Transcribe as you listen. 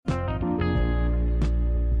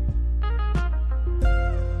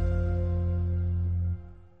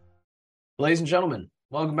Ladies and gentlemen,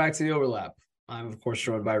 welcome back to The Overlap. I'm, of course,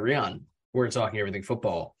 joined by Rian. We're talking everything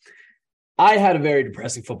football. I had a very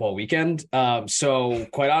depressing football weekend. So,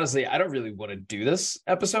 quite honestly, I don't really want to do this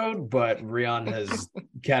episode, but Rian has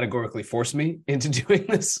categorically forced me into doing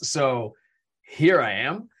this. So, here I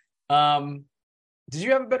am. Did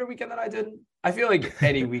you have a better weekend than I did? I feel like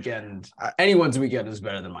anyone's weekend is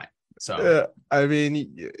better than mine. So,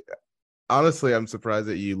 honestly, I'm surprised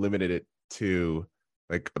that you limited it to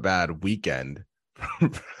like a bad weekend.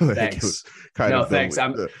 Thanks. Thanks.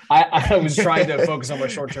 I was trying to focus on my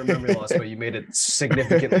short-term memory loss, but you made it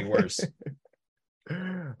significantly worse.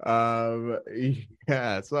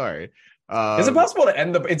 Yeah, sorry. Is it possible to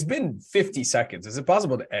end it's been 50 seconds. Is it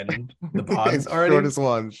possible to end the pod already?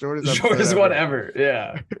 Shortest one ever.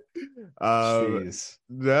 Yeah. Jeez.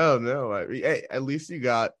 No. Hey, at least you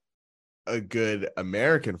got a good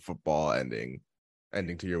American football ending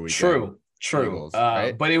to your weekend. True. Eagles,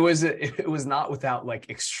 right? But it was not without like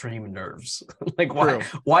extreme nerves. Like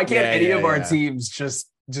why can't any of our teams just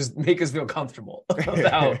make us feel comfortable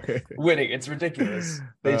without winning? It's ridiculous.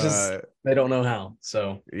 They don't know how.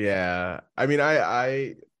 So yeah.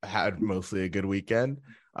 I had mostly a good weekend.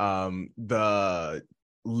 The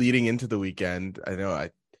leading into the weekend, I know I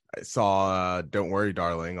saw Don't Worry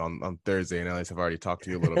Darling on Thursday, and at least I've already talked to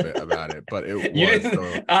you a little bit about it, but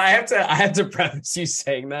I have to preface you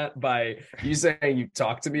saying that by you saying you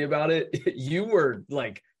talked to me about it. You were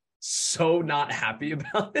like so not happy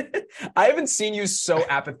about it. I haven't seen you so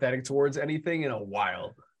apathetic towards anything in a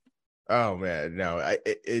while. Oh man, no,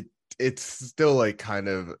 it's still like kind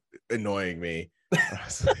of annoying me.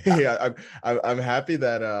 Yeah, I'm happy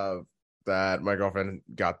that that my girlfriend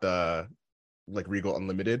got the like Regal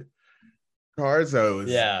Unlimited card, so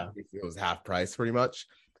it was half price pretty much.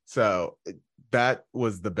 So that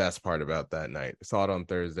was the best part about that night. I saw it on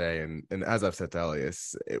Thursday, and as I've said to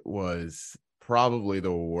Elias, it was probably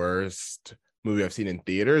the worst movie I've seen in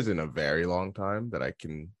theaters in a very long time that I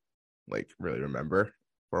can like really remember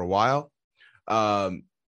for a while. I'll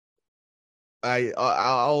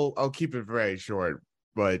keep it very short,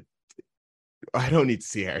 but I don't need to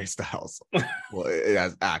see Harry Styles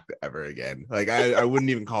as act ever again. Like I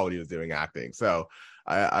wouldn't even call what he was doing acting. So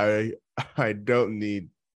I don't need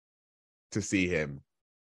to see him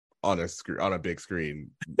on a big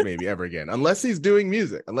screen maybe ever again, unless he's doing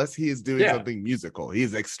music, unless he is doing something musical.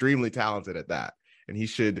 He's extremely talented at that, and he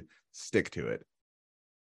should stick to it.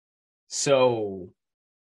 So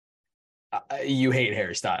you hate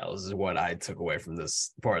Harry Styles is what I took away from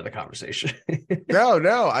this part of the conversation. No,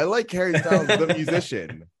 I like Harry Styles, the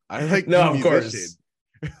musician. I like of course.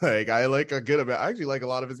 Like I like a good amount. I actually like a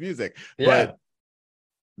lot of his music, but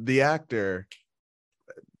the actor,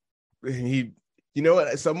 you know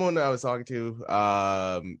what? Someone I was talking to,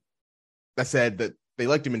 I said that they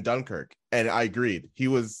liked him in Dunkirk, and I agreed. He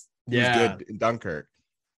was good in Dunkirk.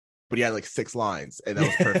 But he had like 6 lines, and that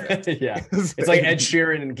was perfect. It's like Ed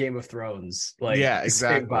Sheeran in Game of Thrones. Like, exactly.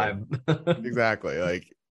 Same vibe. Exactly. Like,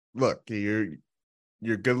 look, you're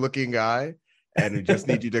a good-looking guy, and we just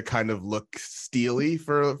need you to kind of look steely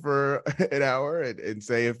for an hour and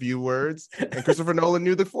say a few words. And Christopher Nolan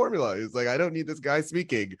knew the formula. He was like, I don't need this guy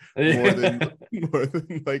speaking more than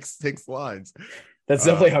like 6 lines. That's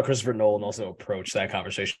definitely how Christopher Nolan also approached that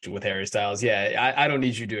conversation with Harry Styles. Yeah, I don't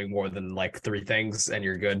need you doing more than like 3 things and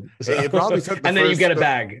you're good. So. It probably took then you get a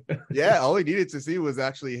bag. Yeah, all he needed to see was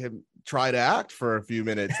actually him try to act for a few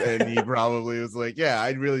minutes, and he probably was like, yeah,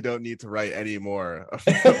 I really don't need to write any more of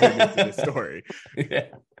this story. Yeah,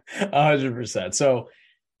 100%. So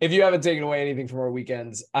if you haven't taken away anything from our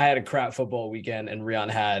weekends, I had a crap football weekend, and Rian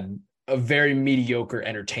had a very mediocre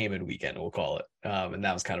entertainment weekend, we'll call it. And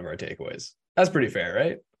that was kind of our takeaways. That's pretty fair,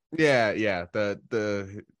 right? Yeah.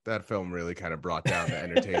 That film really kind of brought down the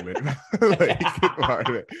entertainment part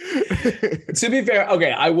of it. To be fair,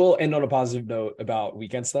 okay, I will end on a positive note about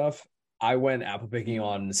weekend stuff. I went apple picking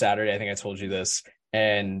on Saturday. I think I told you this,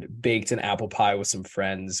 and baked an apple pie with some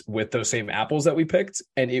friends with those same apples that we picked,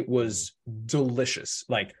 and it was delicious,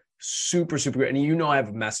 like super, super good. And you know I have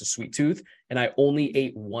a massive sweet tooth, and I only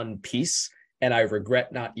ate 1 piece, and I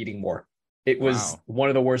regret not eating more. It was one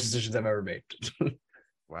of the worst decisions I've ever made.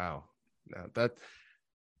 Wow. No,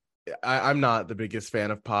 I'm not the biggest fan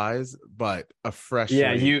of pies, but a fresh.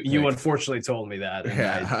 Yeah, you unfortunately told me that,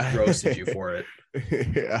 and I roasted you for it.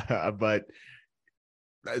 Yeah, but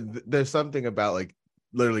there's something about like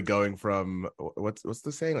literally going from what's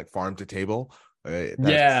the saying, like farm to table.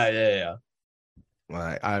 Yeah.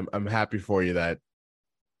 I'm happy for you that.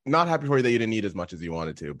 Not happy for you that you didn't eat as much as you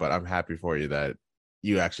wanted to, but I'm happy for you that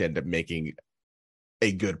you actually end up making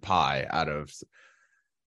a good pie out of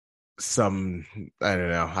some, I don't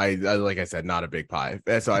know. I like I said, not a big pie,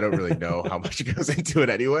 so I don't really know how much goes into it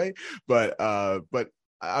anyway. But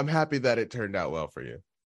I'm happy that it turned out well for you.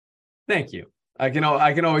 Thank you. I can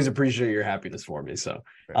always appreciate your happiness for me. So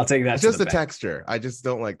I'll take that It's to just the the bank. texture. I just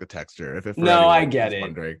don't like the texture. If for No, I anyone get who's it.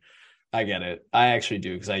 wondering. I get it. I actually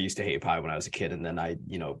do because I used to hate pie when I was a kid, and then I,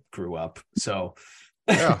 grew up. So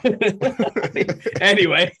Yeah.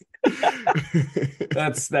 anyway,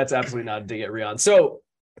 that's absolutely not a dig at Rion. So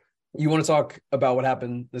you want to talk about what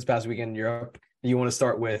happened this past weekend in Europe? You want to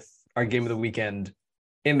start with our game of the weekend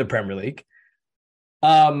in the Premier League?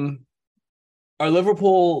 Are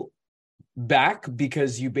Liverpool back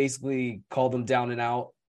because you basically called them down and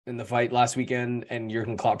out in the fight last weekend, and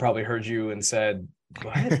Jurgen Klopp probably heard you and said,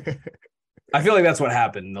 "What?" I feel like that's what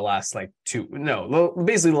happened in the last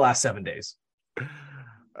basically the last 7 days.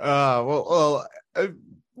 Well, I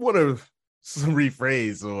want to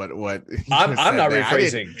rephrase what you I'm just I'm said not there.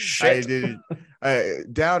 rephrasing I shit.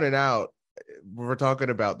 did down and out. We're talking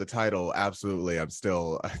about the title. Absolutely, that's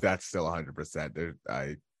still 100%.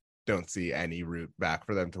 I don't see any route back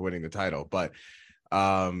for them to winning the title. But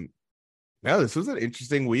no, this was an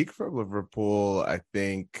interesting week for Liverpool. I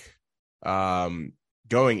think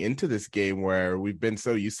going into this game where we've been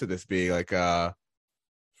so used to this being like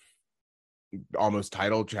almost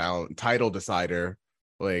title decider,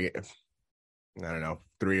 like I don't know,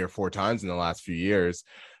 3 or 4 times in the last few years,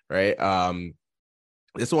 right?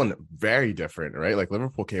 This one very different, right? Like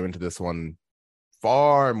Liverpool came into this one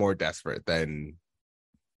far more desperate than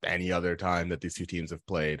any other time that these two teams have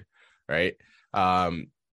played, right?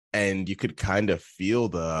 And you could kind of feel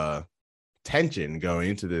the tension going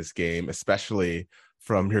into this game, especially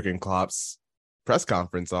from Jurgen Klopp's press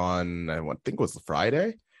conference on, I think it was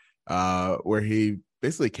Friday, where he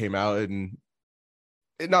basically came out and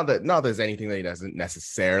not that there's anything that he hasn't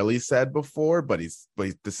necessarily said before, but this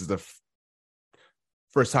is the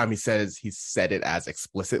first time he said it as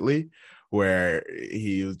explicitly, where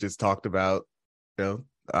he just talked about,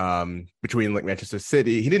 between like Manchester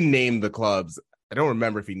City. He didn't name the clubs. I don't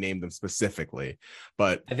remember if he named them specifically,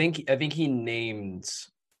 but I think he named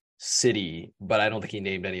City, but I don't think he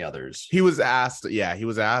named any others. he was asked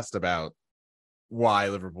about why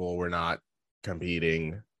Liverpool were not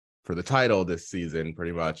competing for the title this season,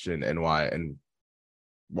 pretty much, and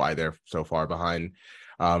why they're so far behind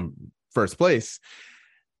first place.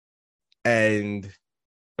 And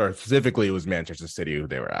or specifically it was Manchester City who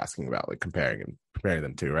they were asking about, like comparing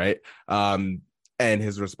them to, right? And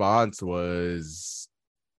his response was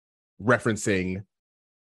referencing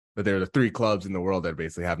that there are the 3 clubs in the world that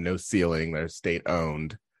basically have no ceiling, they're state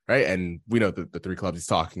owned, right? And we know that the 3 clubs he's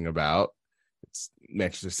talking about, it's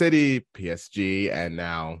Manchester City, PSG, and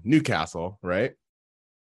now Newcastle, right?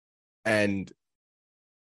 And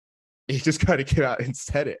he just kind of came out and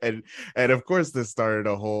said it, and of course this started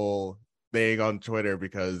a whole thing on Twitter,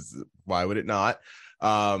 because why would it not?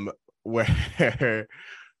 Where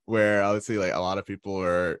where obviously like a lot of people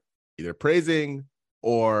are either praising,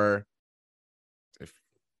 or if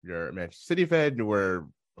you're a Manchester City fan, we're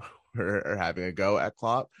having a go at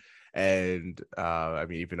Klopp. And I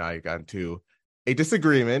mean, even I got into a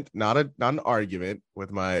disagreement, not an argument,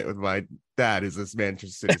 with my dad, who's this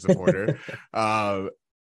Manchester City supporter.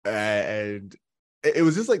 And it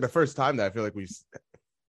was just like the first time that I feel like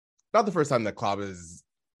not the first time that Klopp has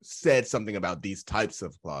said something about these types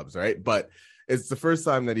of clubs, right? But it's the first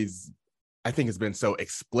time that I think has been so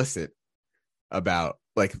explicit about,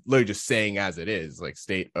 like, literally just saying as it is, like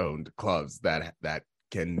state-owned clubs that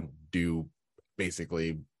can do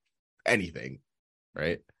basically anything,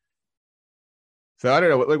 right? So I don't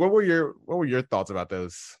know, like, what were your thoughts about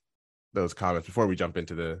those comments before we jump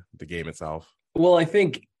into the game itself? Well, I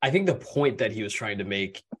think the point that he was trying to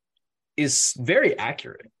make is very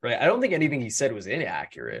accurate, right? I don't think anything he said was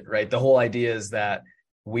inaccurate, right? The whole idea is that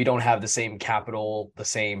we don't have the same capital, the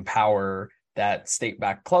same power that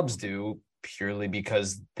state-backed clubs do, purely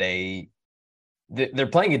because they're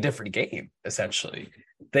playing a different game, essentially.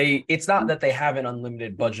 It's not that they have an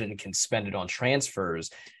unlimited budget and can spend it on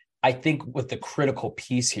transfers. I think what the critical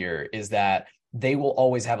piece here is that they will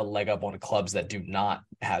always have a leg up on clubs that do not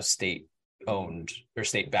have state-owned or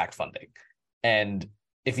state-backed funding. And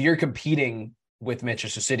if you're competing with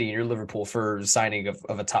Manchester City and you're Liverpool for signing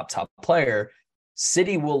of a top player,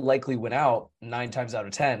 City will likely win out 9 times out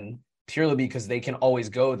of 10, purely because they can always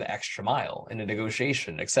go the extra mile in a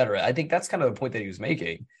negotiation, et cetera. I think that's kind of the point that he was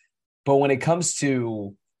making. But when it comes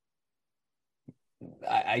to,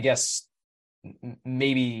 I guess,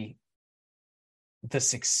 maybe the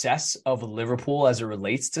success of Liverpool as it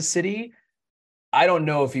relates to City, I don't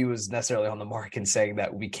know if he was necessarily on the mark in saying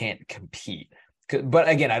that we can't compete. But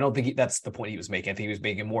again, I don't think that's the point he was making. I think he was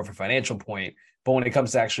making more of a financial point. But when it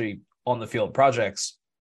comes to actually on the field projects,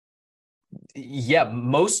 yeah,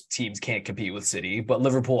 most teams can't compete with City, but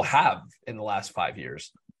Liverpool have in the last 5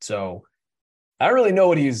 years. So I don't really know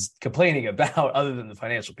what he's complaining about other than the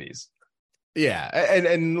financial piece. Yeah,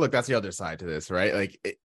 and look, that's the other side to this, right?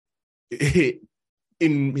 Like,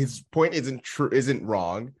 in his point isn't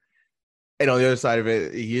wrong, and on the other side of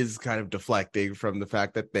it, he is kind of deflecting from the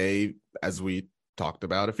fact that they, as we talked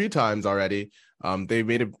about a few times already, they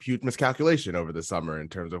made a huge miscalculation over the summer in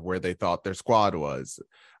terms of where they thought their squad was,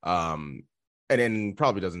 and then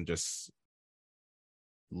probably doesn't just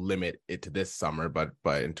limit it to this summer, but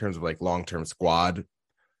in terms of like long-term squad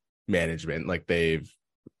management,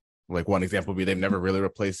 like one example would be they've never really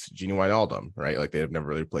replaced Gini Wijnaldum, right? Like they've never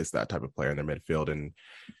really replaced that type of player in their midfield. And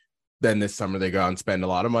then this summer they go out and spend a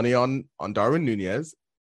lot of money on Darwin Nunez,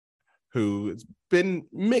 who's been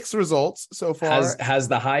mixed results so far. Has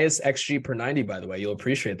the highest XG per 90, by the way. You'll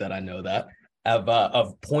appreciate that. I know that of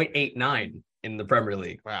 0.89 in the Premier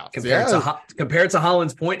League. Wow. Compared to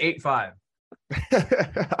Haaland's 0.85.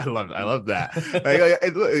 I love that.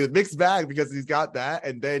 Like, mixed bag, because he's got that,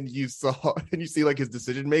 and then you see like his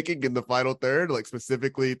decision making in the final third, like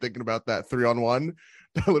specifically thinking about that 3-on-1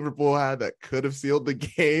 that Liverpool had that could have sealed the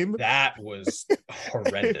game. That was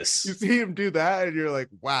horrendous. You see him do that, and you're like,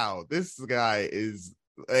 wow, this guy is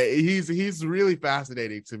he's really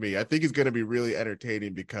fascinating to me. I think he's going to be really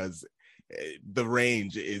entertaining because the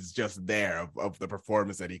range is just there of the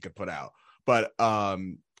performance that he could put out. But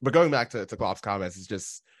going back to Klopp's comments, it's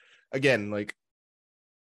just, again, like,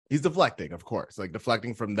 he's deflecting, of course, like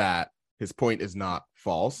deflecting from that. His point is not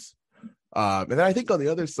false. And then I think on the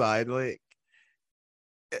other side, like,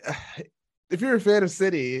 if you're a fan of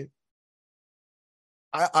City,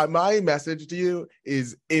 my message to you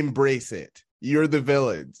is embrace it. You're the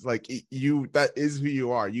villains. Like, that is who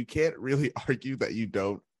you are. You can't really argue that you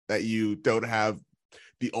don't have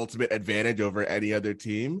the ultimate advantage over any other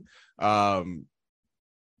team.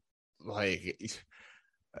 Like,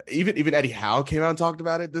 even Eddie Howe came out and talked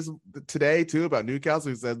about it today too, about Newcastle.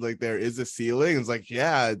 He said like there is a ceiling. It's like,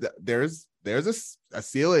 yeah, there's a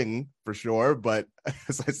ceiling for sure, but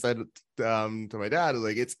as I said to my dad,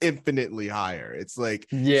 like, it's infinitely higher. It's like,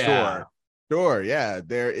 yeah, sure, yeah,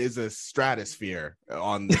 there is a stratosphere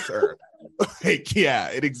on this earth. Like, yeah,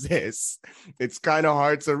 it exists. It's kind of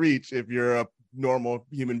hard to reach if you're a normal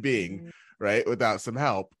human being, right, without some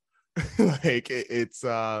help. Like, it's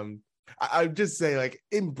I just say, like,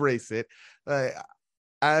 embrace it.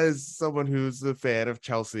 As someone who's a fan of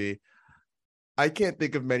Chelsea, I can't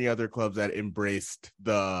think of many other clubs that embraced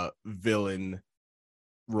the villain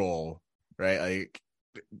role, right? Like,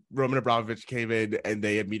 Roman Abramovich came in and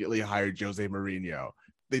they immediately hired Jose Mourinho.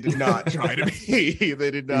 They did not try to be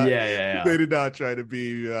they did not try to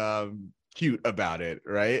be cute about it,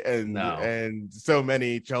 right? And so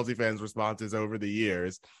many Chelsea fans' responses over the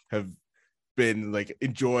years have been like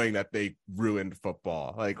enjoying that they ruined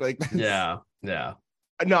football. Like yeah.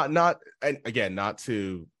 Not and again, not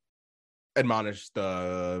to admonish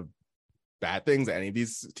the bad things that any of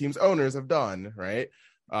these teams' owners have done, right?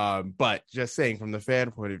 But just saying from the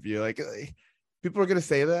fan point of view, like, people are gonna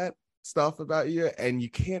say that stuff about you, and you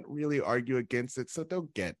can't really argue against it. So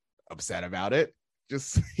don't get upset about it.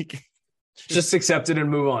 Just accept it and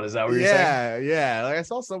move on. Is that what you're saying? Yeah. Like, I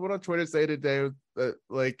saw someone on Twitter say today that,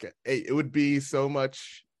 like, it would be so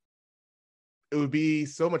much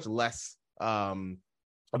less of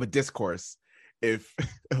a discourse if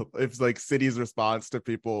like City's response to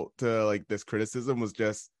people to like this criticism was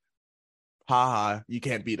just, haha, you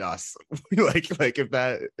can't beat us. like if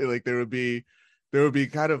that, like, there would be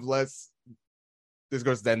kind of less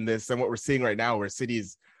discourse than what we're seeing right now, where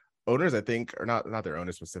City's owners, I think, or not their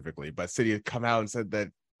owners specifically, but City had come out and said that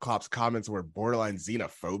Klopp's comments were borderline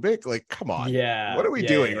xenophobic. Like, come on, what are we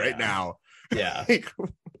doing right now? Yeah. Like,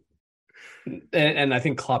 and I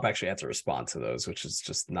think Klopp actually had to respond to those, which is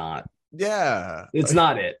just not. Yeah, it's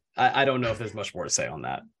not it. I don't know if there's much more to say on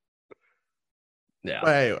that. Yeah.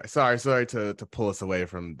 But anyway, sorry to pull us away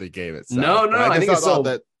from the game itself. No. I think it's so.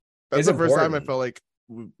 That's the first time I felt like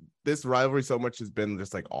this rivalry so much has been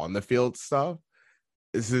just like on the field stuff.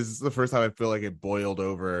 This is the first time I feel like it boiled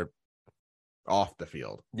over off the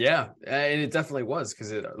field. Yeah, and it definitely was,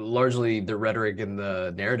 because largely the rhetoric and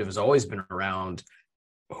the narrative has always been around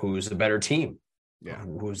who's a better team,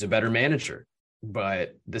 who's a better manager.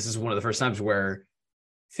 But this is one of the first times where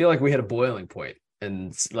I feel like we had a boiling point.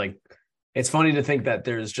 And it's funny to think that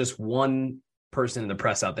there's just one person in the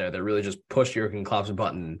press out there that really just pushed Jurgen Klopp's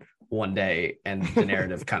button one day and the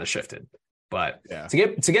narrative kind of shifted. But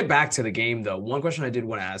to get back to the game, though, one question I did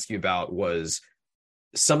want to ask you about was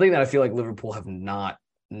something that I feel like Liverpool have not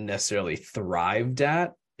necessarily thrived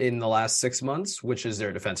at in the last 6 months, which is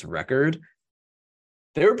their defensive record.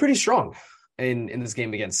 They were pretty strong in this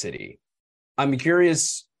game against City. I'm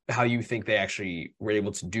curious how you think they actually were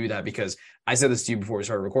able to do that, because I said this to you before we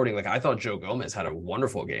started recording. Like, I thought Joe Gomez had a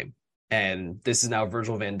wonderful game, and this is now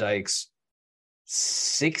Virgil van Dijk's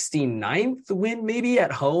 69th win, maybe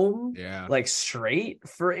at home, Yeah. like straight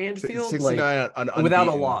for Anfield, 69 like without a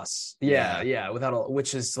unbeaten. loss. Yeah, without a,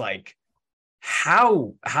 which is like,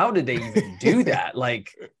 how did they even do that?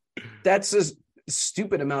 Like, that's a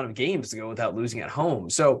stupid amount of games to go without losing at home.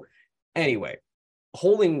 So anyway,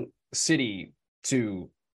 holding City to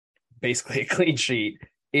basically a clean sheet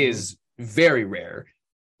is very rare.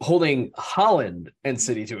 Holding Holland and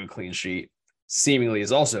City to a clean sheet seemingly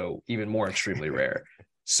is also even more extremely rare.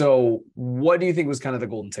 So what do you think was kind of the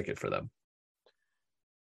golden ticket for them?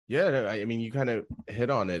 Yeah, no, I mean, you kind of hit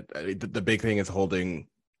on it. I mean, the big thing is holding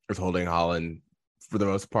Holland, for the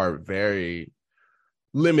most part, very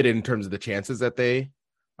limited in terms of the chances that they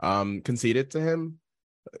conceded to him.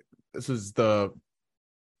 This was the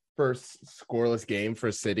first scoreless game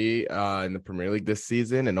for City in the Premier League this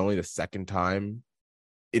season, and only the second time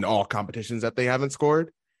in all competitions that they haven't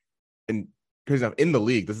scored. And because in the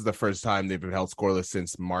league, this is the first time they've been held scoreless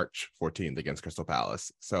since March 14th against Crystal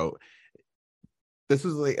Palace. So this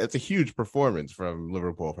was like, it's a huge performance from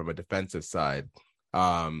Liverpool from a defensive side.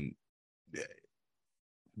 You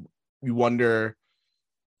wonder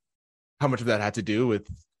how much of that had to do with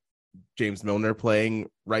James Milner playing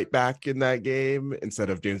right back in that game instead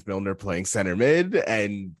of James Milner playing center mid,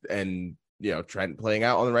 and Trent playing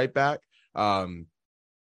out on the right back.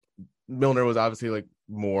 Milner was obviously like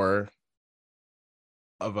more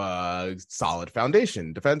of a solid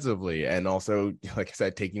foundation defensively, and also, like I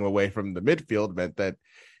said, taking away from the midfield meant that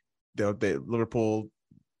Liverpool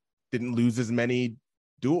didn't lose as many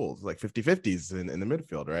duels, like 50-50s in the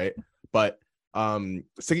midfield, right? But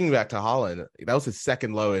sticking back to Holland, that was his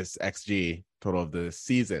second lowest XG total of the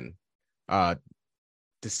season,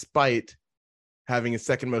 despite having his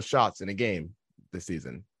second most shots in a game this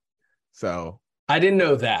season. So I didn't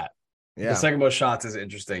know that. Yeah. The second most shots is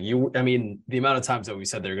interesting. I mean, the amount of times that we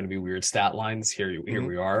said there are going to be weird stat lines, here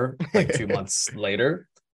we are, like 2 months later.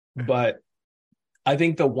 But I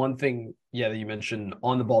think the one thing, that you mentioned,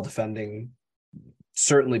 on the ball defending,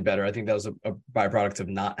 certainly better. I think that was a byproduct of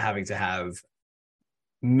not having to have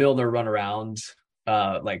Milner run around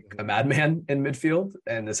like a madman in midfield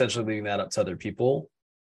and essentially leaving that up to other people.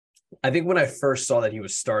 I think when I first saw that he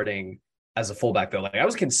was starting as a fullback, though, like, I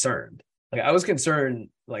was concerned.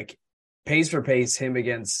 Like, pace for pace, him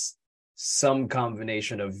against some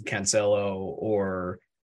combination of Cancelo or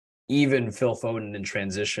even Phil Foden in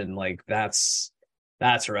transition, like, that's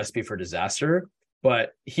a recipe for disaster.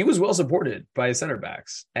 But he was well supported by his center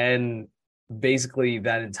backs, and basically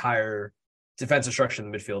that entire defensive structure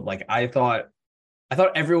in the midfield. Like, I thought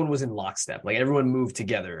everyone was in lockstep, like everyone moved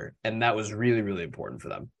together, and that was really, really important for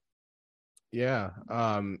them. Yeah.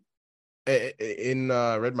 In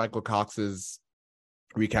read Michael Cox's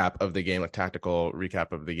recap of the game, a tactical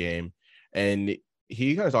recap of the game, and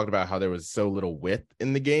he kind of talked about how there was so little width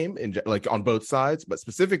in the game, like on both sides, but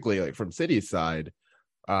specifically like from City's side.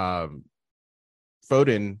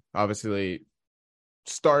 Foden obviously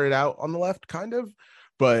started out on the left, kind of,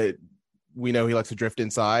 but we know he likes to drift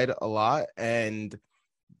inside a lot, and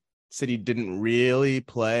City didn't really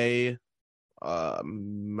play a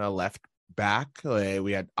left back. Like,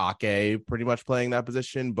 we had Ake pretty much playing that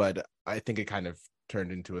position, but I think it kind of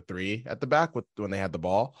turned into a 3 at the back when they had the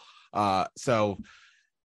ball. So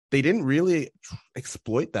they didn't really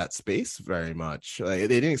exploit that space very much. Like,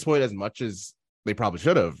 they didn't exploit as much as they probably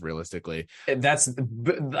should have, realistically. I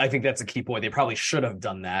think that's a key point. They probably should have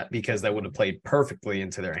done that, because that would have played perfectly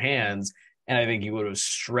into their hands. And I think you would have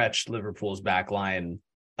stretched Liverpool's back line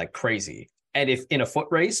like crazy. And if in a foot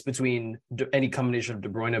race between any combination of De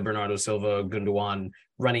Bruyne, Bernardo Silva, Gundogan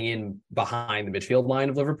running in behind the midfield line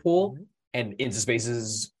of Liverpool and into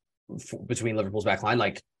spaces between Liverpool's back line,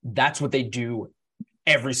 like, that's what they do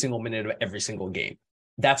every single minute of every single game.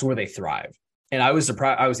 That's where they thrive. And I was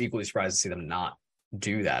equally surprised to see them not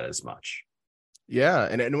do that as much. Yeah,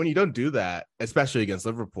 and when you don't do that, especially against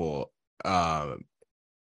Liverpool,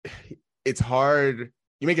 it's hard.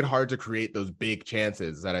 You make it hard to create those big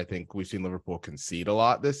chances that I think we've seen Liverpool concede a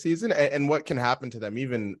lot this season, and what can happen to them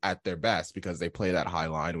even at their best, because they play that high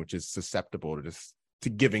line, which is susceptible to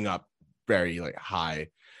giving up very like high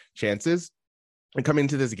chances. And coming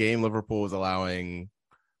into this game, Liverpool was allowing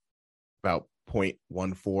about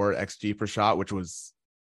 0.14 xG per shot, which was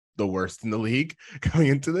the worst in the league coming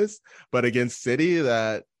into this. But against City,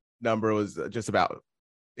 that number was just about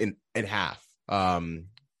in half.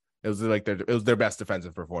 It was like it was their best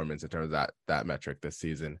defensive performance in terms of that metric this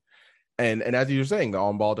season. And as you were saying, the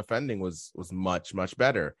on-ball defending was much, much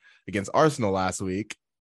better. Against Arsenal last week,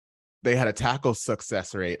 they had a tackle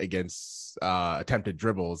success rate against attempted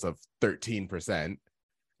dribbles of 13%.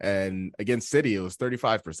 And against City, it was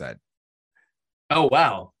 35%. Oh,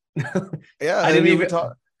 wow. Yeah, I didn't mean,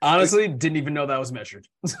 even honestly didn't even know that was measured.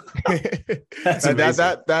 That's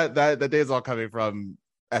amazing. that data is all coming from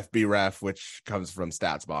FBref, which comes from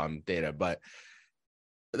StatsBomb data. But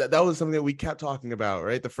that was something that we kept talking about,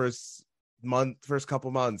 right? The first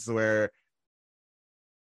couple months, where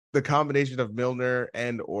the combination of Milner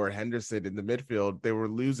and or Henderson in the midfield, they were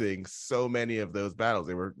losing so many of those battles.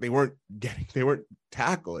 They weren't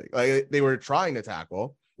tackling. Like, they were trying to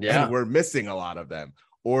tackle, and we're missing a lot of them,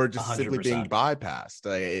 or just 100%. Simply being bypassed.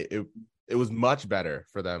 Like, it was much better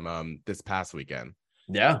for them this past weekend.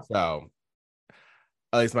 Yeah. So,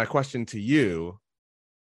 at least my question to you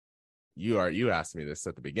asked me this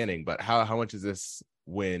at the beginning, but how much is this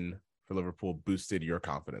win for Liverpool boosted your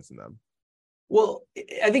confidence in them? Well,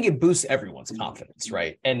 I think it boosts everyone's confidence,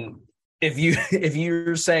 right? And if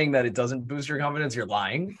you're saying that it doesn't boost your confidence, you're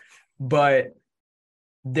lying. But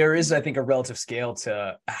there is, I think, a relative scale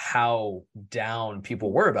to how down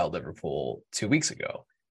people were about Liverpool 2 weeks ago.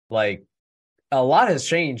 Like, a lot has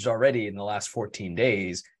changed already in the last 14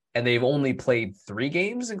 days, and they've only played 3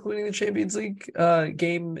 games, including the Champions League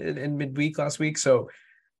game in midweek last week. So,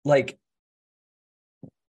 like,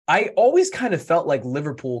 I always kind of felt like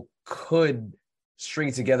Liverpool could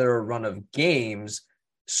string together a run of games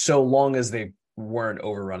so long as they weren't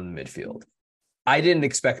overrun in the midfield. I didn't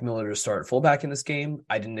expect Miller to start fullback in this game.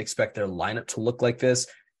 I didn't expect their lineup to look like this.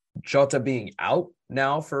 Jota being out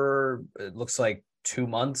now for, it looks like 2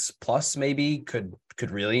 months plus, maybe could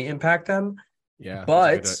really impact them. Yeah,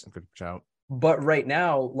 but good shout. But right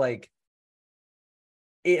now, like,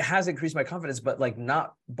 it has increased my confidence, but like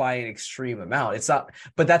not by an extreme amount. It's not,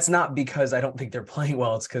 but that's not because I don't think they're playing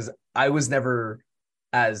well. It's because I was never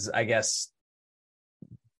as, I guess,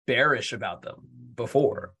 bearish about them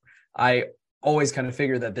before. I always kind of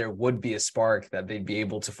figured that there would be a spark, that they'd be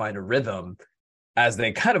able to find a rhythm, as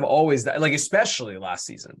they kind of always, like, especially last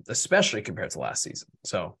season, especially compared to last season.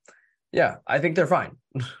 So yeah, I think they're fine.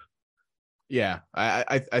 Yeah,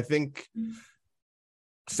 I think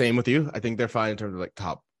same with you. I think they're fine in terms of like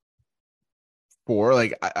top 4.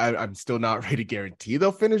 Like, I'm still not ready to guarantee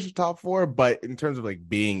they'll finish the top 4, but in terms of like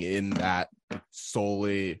being in that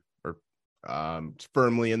solely or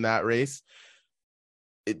firmly in that race,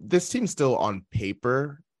 this team still on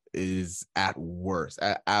paper is at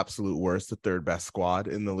absolute worst, the 3rd best squad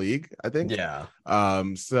in the league, I think. Yeah.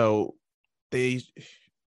 So they,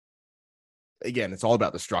 again, it's all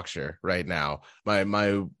about the structure right now.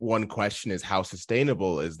 My one question is, how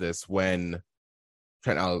sustainable is this when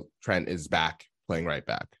Trent is back playing right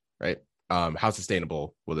back, right? How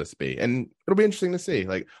sustainable will this be? And it'll be interesting to see.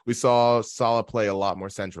 Like, we saw Salah play a lot more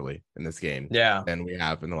centrally in this game than we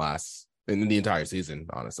have in the entire season,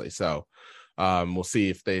 honestly. So we'll see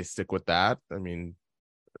if they stick with that. I mean,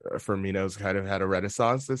 Firmino's kind of had a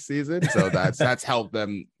renaissance this season, so that's helped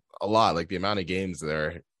them a lot. Like, the amount of games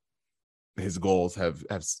there, his goals have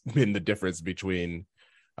been the difference between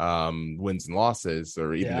wins and losses,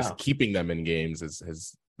 or even just keeping them in games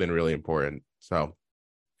has been really important. So,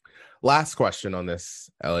 last question on this,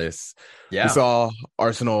 Elias. We saw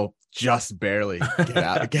Arsenal just barely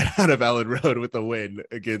get out of Ellen Road with a win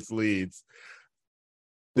against Leeds.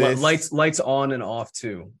 Lights on and off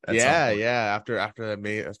too. After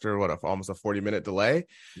almost a 40-minute delay.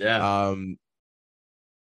 4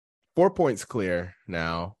 points clear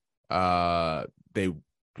now. They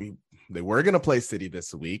were going to play City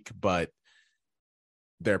this week, but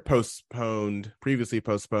their previously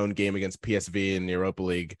postponed game against PSV in the Europa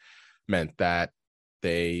League meant that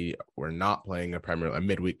they were not playing a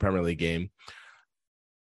midweek Premier League game.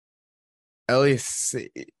 Elias,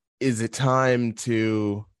 is it time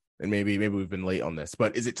to, and maybe we've been late on this,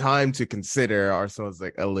 but is it time to consider Arsenal as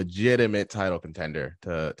like a legitimate title contender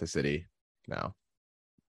to City now?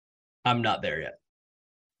 I'm not there yet.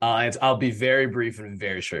 I'll be very brief and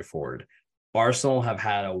very straightforward. Arsenal have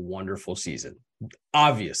had a wonderful season.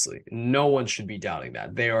 Obviously, no one should be doubting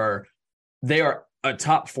that. They are a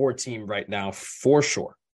top 4 team right now for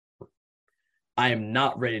sure. I am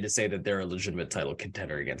not ready to say that they're a legitimate title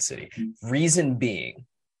contender against City. Reason being,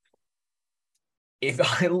 if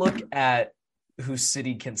I look at who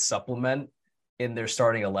City can supplement in their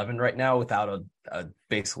starting 11 right now without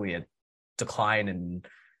basically a decline in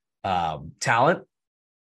talent,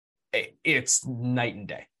 it's night and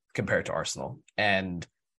day compared to Arsenal. And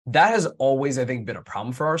That has always, I think, been a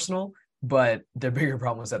problem for Arsenal, but their bigger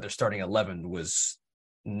problem was that their starting 11 was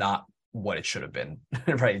not what it should have been,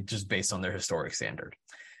 right? Just based on their historic standard.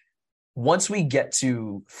 Once we get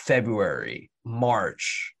to February,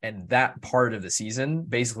 March, and that part of the season,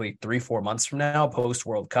 basically 3-4 months from now, post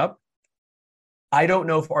World Cup, I don't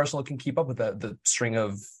know if Arsenal can keep up with the string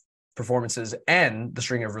of performances and the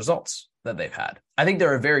string of results that they've had. I think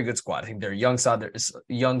they're a very good squad. I think they're a young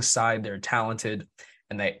side, they're talented,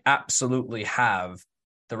 and they absolutely have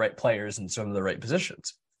the right players in some of the right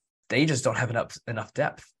positions. They just don't have enough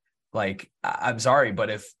depth. Like, I'm sorry, but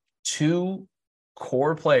if two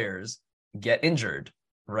core players get injured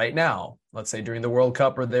right now, let's say during the World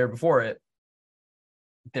Cup or there before it,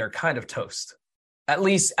 they're kind of toast. At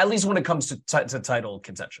least when it comes to title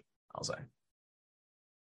contention, I'll say.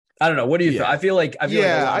 I don't know. What do you feel? I feel like a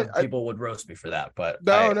lot of people would roast me for that, but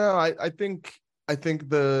I think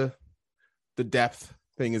the depth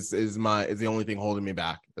thing is the only thing holding me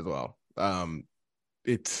back as well.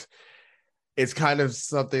 It's kind of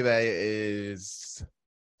something that is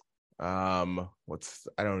I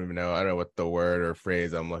don't even know. I don't know what the word or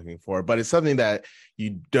phrase I'm looking for, but it's something that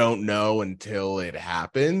you don't know until it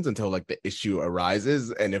happens, until like the issue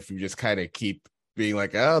arises. And if you just kind of keep being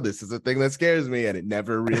like, oh, this is a thing that scares me, and it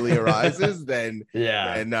never really arises, then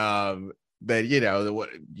then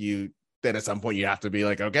at some point you have to be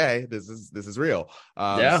like, okay, this is real.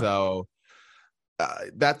 So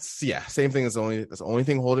that's same thing. That's the only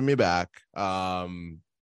thing holding me back.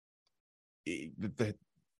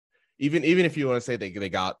 Even if you want to say they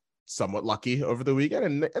got somewhat lucky over the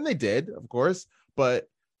weekend, and they did, of course, but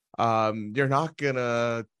you're not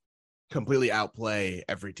gonna completely outplay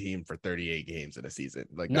every team for 38 games in a season.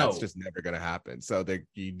 Like, that's just never gonna happen. So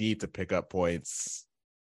you need to pick up points.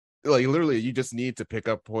 Like, literally, you just need to pick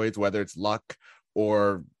up points, whether it's luck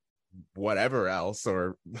or whatever else,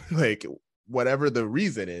 or like whatever the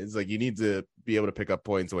reason is. Like, you need to be able to pick up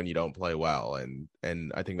points when you don't play well,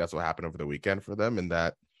 and I think that's what happened over the weekend for them, and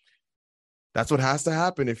that's what has to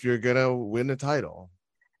happen if you're gonna win a title.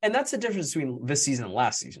 And that's the difference between this season and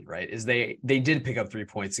last season, right? Is they did pick up 3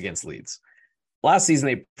 points against Leeds. Last season,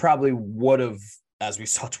 they probably would have, as we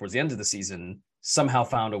saw towards the end of the season, somehow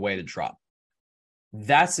found a way to drop.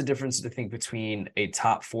 That's the difference, I think, between a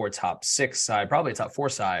top 4, top 6 side, probably a top 4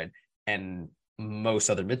 side, and most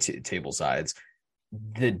other mid-table sides.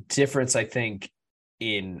 The difference, I think,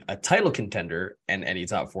 in a title contender and any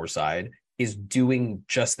top 4 side is doing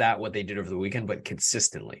just that, what they did over the weekend, but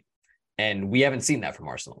consistently. And we haven't seen that from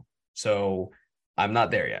Arsenal. So I'm not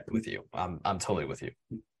there yet with you. I'm totally with you.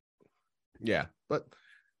 Yeah, but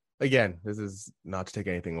again, this is not to take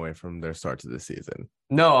anything away from their start to the season.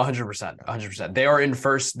 No, 100%. They are in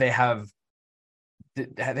first. They haven't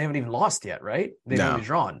even lost yet, right? They've only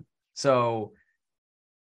drawn. So,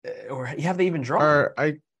 or have they even drawn?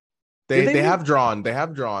 They have drawn. They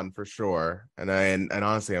have drawn for sure. And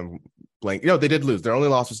honestly, I'm blank. They did lose. Their only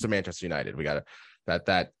loss was to Manchester United. We got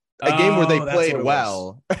that a game where they played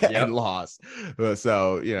well and lost.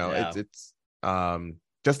 So it's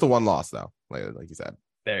just the one loss though, like you said.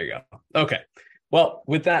 There you go. Okay. Well,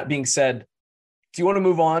 with that being said, do you want to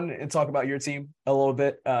move on and talk about your team a little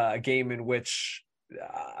bit? A game in which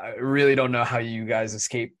I really don't know how you guys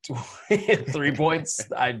escaped 3 points.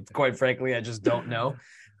 Quite frankly, I just don't know.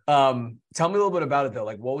 Tell me a little bit about it though.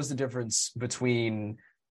 Like, what was the difference between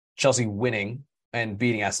Chelsea winning and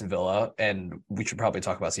beating Aston Villa? And we should probably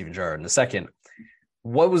talk about Steven Gerrard in a second.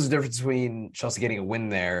 What was the difference between Chelsea getting a win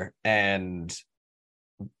there and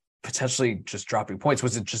potentially just dropping points?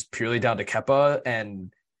 Was it just purely down to Kepa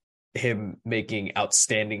and him making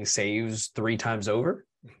outstanding saves 3 times over?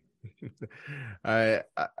 I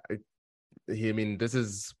mean, this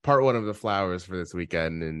is part one of the flowers for this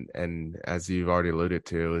weekend, and as you've already alluded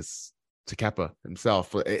to, is to Kepa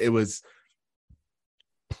himself. It was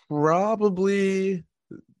probably,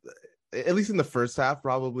 at least in the first half,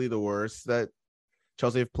 probably the worst that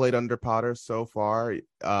Chelsea have played under Potter so far.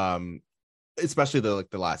 Especially the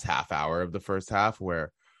last half hour of the first half,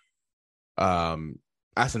 where Aston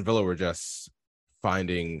Villa were just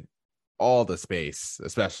finding all the space,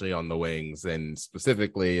 especially on the wings, and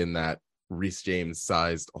specifically in that Reece James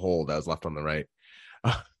sized hole that was left on the right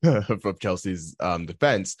of Chelsea's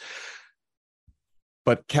defense.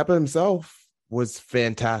 But Kepa himself was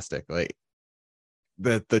fantastic. Like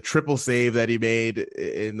the triple save that he made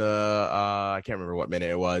in the I can't remember what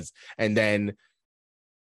minute it was, and then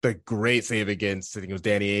the great save against, I think it was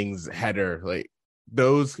Danny Ings' header. Like,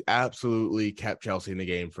 those absolutely kept Chelsea in the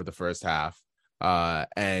game for the first half.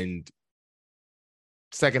 And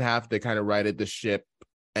second half, they kind of righted the ship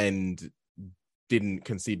and didn't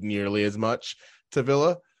concede nearly as much to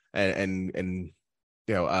Villa. and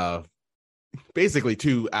you know, basically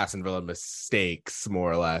two Aston Villa mistakes,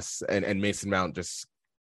 more or less, and Mason Mount just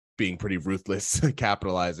being pretty ruthless,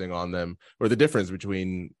 capitalizing on them, or the difference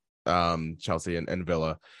between Chelsea and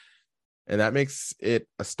Villa. And that makes it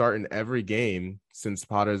a start in every game since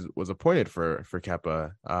Potter was appointed for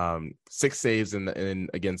Kepa. 6 saves in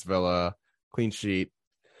against Villa, clean sheet,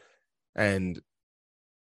 and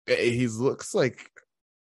he looks like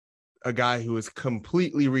a guy who has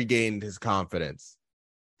completely regained his confidence.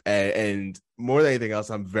 And more than anything else,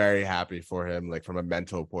 I'm very happy for him, like from a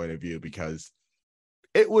mental point of view, because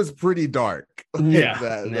it was pretty dark. Like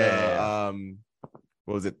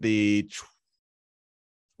what was it? The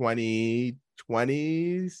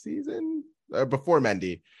 2020 season before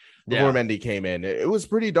Mendy came in. It was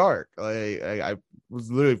pretty dark. I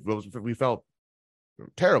was literally, we felt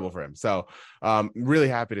terrible for him. So really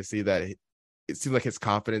happy to see that it seems like his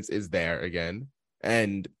confidence is there again.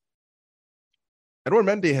 And Edouard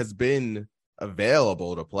Mendy has been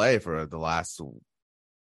available to play for the last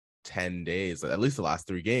 10 days, at least the last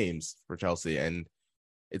 3 games for Chelsea. And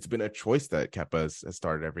it's been a choice that Kepa has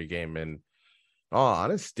started every game. And all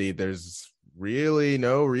honesty, there's really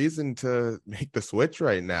no reason to make the switch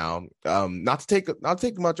right now. Not to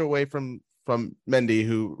take much away from Mendy,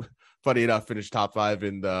 who, funny enough, finished top 5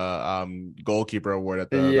 in the goalkeeper award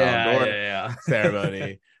at the Ballon d'Or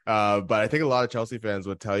ceremony. But I think a lot of Chelsea fans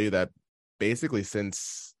would tell you that basically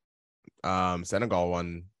since Senegal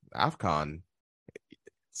won AFCON,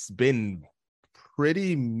 it's been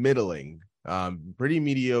pretty middling, pretty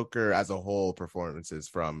mediocre as a whole performances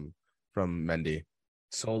from Mendy.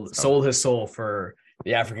 Sold his soul for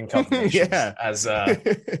the African Cup of Nations,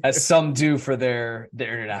 as some do for their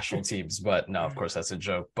international teams. But no, of course that's a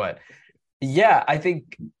joke. But yeah, I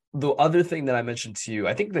think the other thing that I mentioned to you,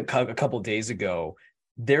 I think that a couple of days ago,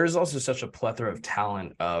 there's also such a plethora of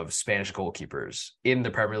talent of Spanish goalkeepers in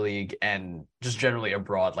the Premier League and just generally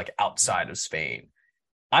abroad, like outside of Spain.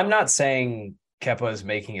 I'm not saying Kepa is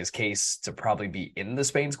making his case to probably be in the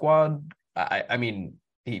Spain squad. I mean,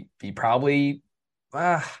 he probably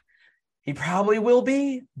will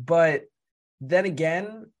be, but then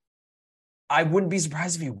again, I wouldn't be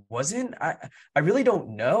surprised if he wasn't. I really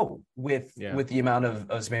don't know with the amount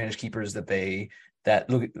of Spanish keepers that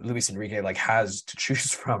Luis Enrique like has to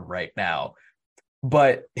choose from right now.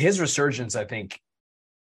 But his resurgence, I think,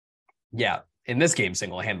 in this game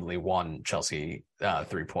single-handedly won Chelsea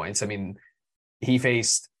 3 points. I mean, he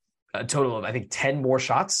faced a total of, I think, 10 more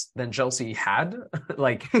shots than Chelsea had.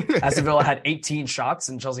 Like, Aston Villa had 18 shots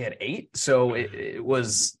and Chelsea had 8. So it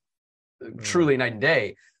was truly night and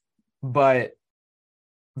day. But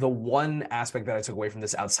the one aspect that I took away from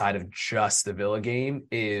this outside of just the Villa game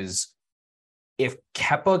is if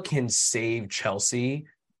Kepa can save Chelsea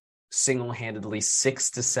single-handedly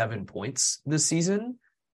 6 to 7 points this season,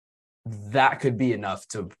 that could be enough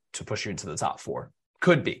to push you into the top 4.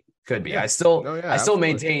 Could be. Yeah. I still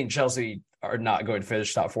maintain Chelsea are not going to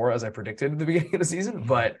finish top 4 as I predicted at the beginning of the season,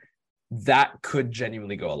 but that could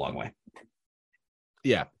genuinely go a long way.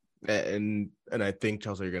 Yeah, and I think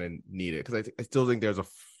Chelsea are going to need it because I still think this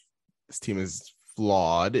team is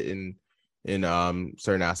flawed in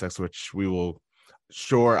certain aspects, which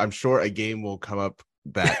I'm sure a game will come up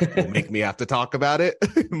that will make me have to talk about it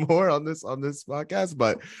more on this podcast.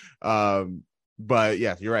 But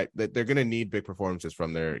yeah, you're right. They're going to need big performances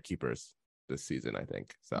from their keepers this season, I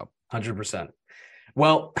think. So 100%.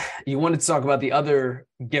 Well, you wanted to talk about the other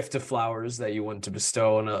gift of flowers that you wanted to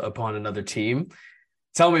bestow upon another team.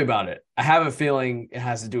 Tell me about it. I have a feeling it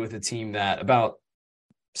has to do with a team that about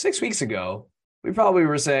 6 weeks ago, we probably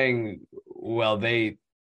were saying, well, they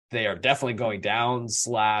are definitely going down /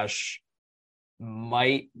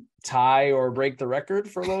 might tie or break the record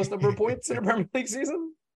for lowest number of points in a Premier League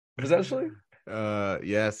season, potentially. So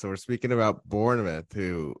we're speaking about Bournemouth,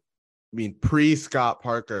 who, I mean, pre-Scott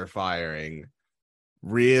Parker firing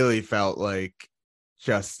really felt like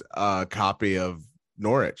just a copy of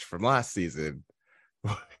Norwich from last season.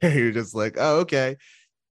 You're just like, oh, okay,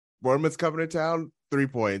 Bournemouth's coming to town, 3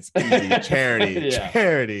 points, easy,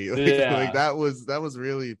 charity. Like that was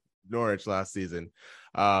really Norwich last season.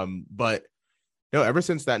 But ever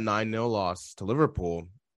since that 9-0 loss to Liverpool,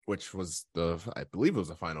 which was I believe it was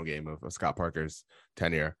the final game of Scott Parker's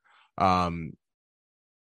tenure,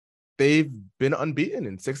 they've been unbeaten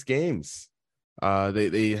in 6 games.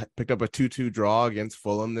 They picked up a 2-2 draw against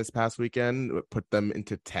Fulham this past weekend, put them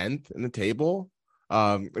into 10th in the table.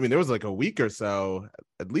 I mean, there was like at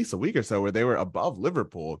least a week or so where they were above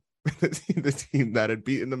Liverpool, the team that had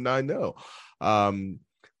beaten them 9-0.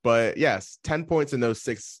 But yes, 10 points in those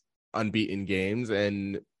 6 unbeaten games,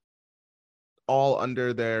 and all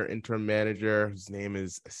under their interim manager, whose name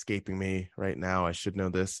is escaping me right now. I should know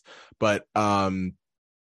this, but 10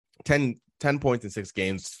 points in 6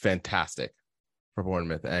 games, fantastic for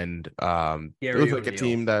Bournemouth. And it Gary looks like a O'Neill,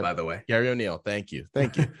 team that by the way. Gary O'Neill, thank you.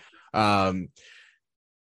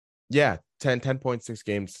 Yeah, 10 points, 6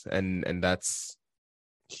 games, and that's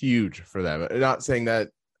huge for them. I'm not saying that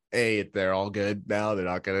they're all good now, they're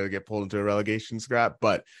not going to get pulled into a relegation scrap,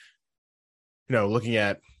 but looking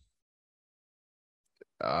at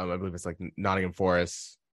I believe it's like Nottingham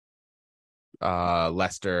Forest,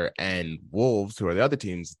 Leicester, and Wolves, who are the other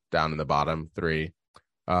teams down in the bottom 3.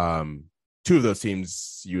 2 of those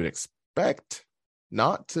teams you would expect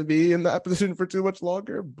not to be in that position for too much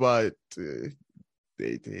longer, but who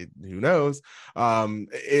knows?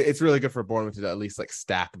 It's really good for Bournemouth to at least like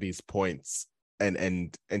stack these points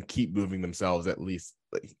and keep moving themselves, at least,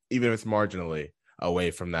 like, even if it's marginally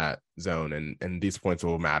away from that zone, and these points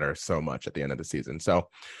will matter so much at the end of the season. So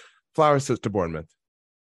flowers to Bournemouth.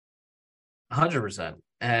 100%.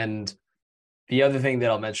 And the other thing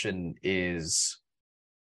that I'll mention is,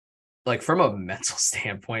 like, from a mental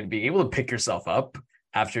standpoint, being able to pick yourself up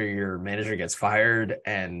after your manager gets fired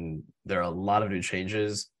and there are a lot of new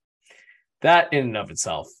changes, that in and of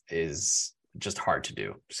itself is just hard to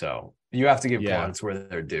do. So you have to give plaudits where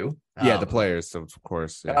they're due. The players, of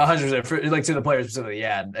course. 100%, like, to the players specifically,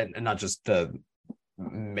 and not just the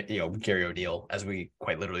Gary O'Neill, as we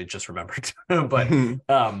quite literally just remembered. But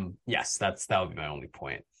yes, that would be my only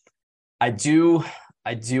point. I do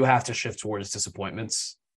have to shift towards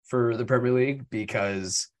disappointments for the Premier League,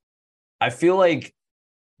 because I feel like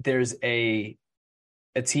there's a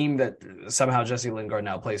team that somehow Jesse Lingard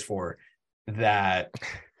now plays for that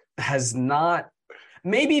has not,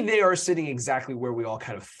 maybe they are sitting exactly where we all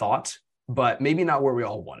kind of thought, but maybe not where we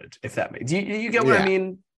all wanted, if that makes, do you get what I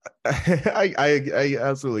mean? I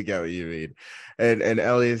absolutely get what you mean. And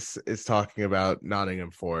Elias is talking about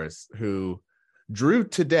Nottingham Forest, who drew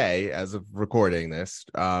today, as of recording this,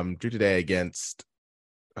 against,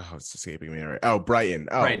 it's escaping me. Brighton.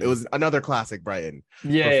 Brighton. It was another classic Brighton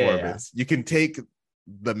performance. You can take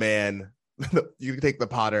the man, you can take the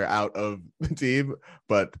Potter out of the team,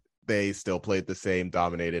 but they still played the same,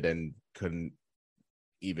 dominated, and couldn't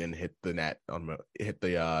even hit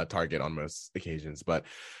the target on most occasions. But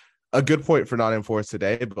a good point for Nottingham Forest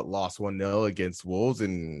today, but lost 1-0 against Wolves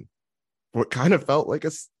in what kind of felt like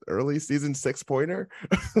a early season 6-pointer.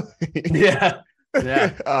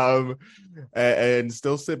 And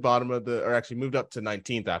still sit bottom of or actually moved up to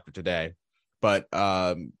 19th after today, but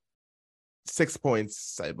 6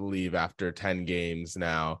 points, I believe, after 10 games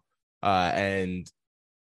now. And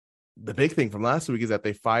the big thing from last week is that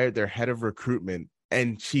they fired their head of recruitment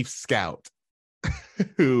and chief scout,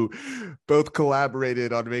 who both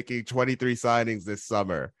collaborated on making 23 signings this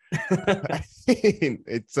summer. I mean,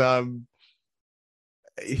 it's a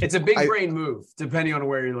big brain move, depending on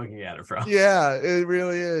where you're looking at it from. Yeah, it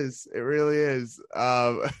really is.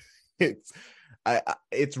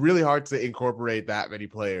 It's really hard to incorporate that many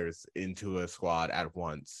players into a squad at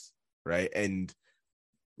once, right? And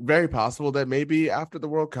very possible that maybe after the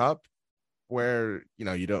World Cup, where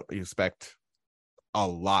you expect a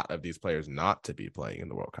lot of these players not to be playing in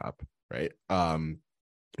the World Cup, right?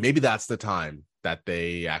 Maybe that's the time that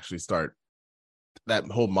they actually start. That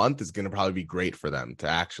whole month is going to probably be great for them to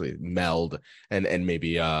actually meld and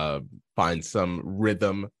maybe find some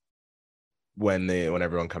rhythm when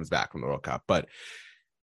everyone comes back from the World Cup. But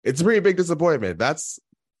it's a pretty big disappointment. Those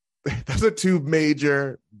are 2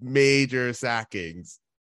 major sackings.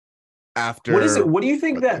 After what do you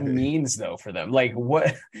think that means though for them? Like,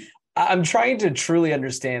 what? I'm trying to truly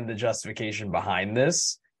understand the justification behind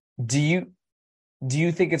this. Do you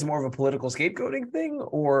think it's more of a political scapegoating thing,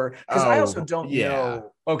 or because I also don't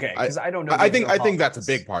know? Okay, because I don't know. I think that's a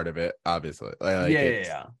big part of it, obviously.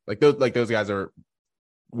 Like those guys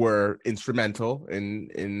were instrumental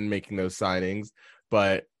in making those signings,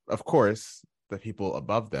 but of course the people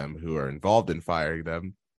above them who are involved in firing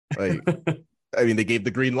them, like, I mean, they gave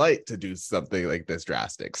the green light to do something like this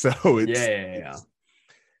drastic. So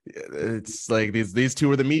it's like these 2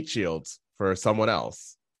 are the meat shields for someone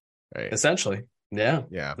else, right? Essentially. Yeah.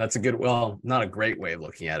 That's a good, well, not a great way of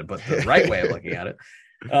looking at it, but the right way of looking at it.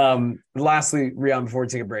 Lastly, Rian, before we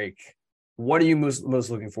take a break, what are you most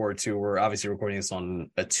looking forward to? We're obviously recording this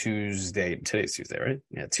on a Tuesday. Today's Tuesday, right?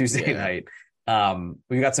 Yeah, Tuesday night.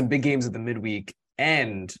 We've got some big games at the midweek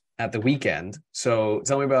and at the weekend. So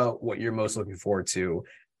tell me about what you're most looking forward to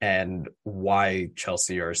and why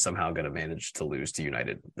Chelsea are somehow going to manage to lose to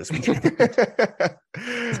United this weekend.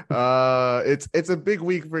 It's a big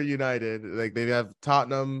week for United. Like, they have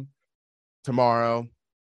Tottenham tomorrow,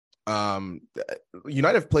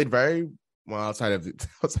 United have played very well outside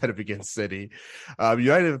of against City.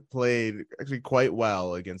 United have played actually quite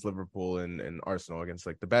well against Liverpool and Arsenal, against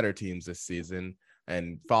like the better teams this season,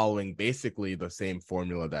 and following basically the same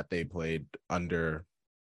formula that they played under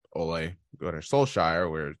Ole Gunnar Solskjaer,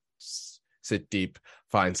 where sit deep,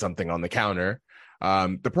 find something on the counter.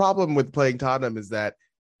 The problem with playing Tottenham is that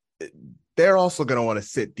they're also going to want to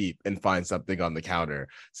sit deep and find something on the counter.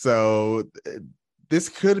 So this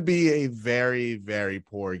could be a very, very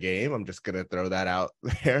poor game. I'm just going to throw that out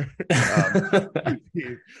there. That,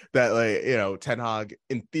 like, you know, Ten Hag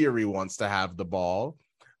in theory wants to have the ball,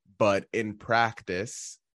 but in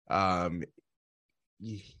practice,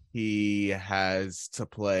 he has to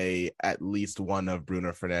play at least one of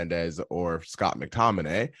Bruno Fernandes or Scott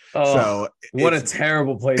McTominay. Oh, so what a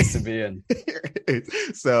terrible place to be in.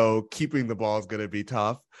 So keeping the ball is going to be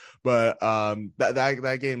tough, but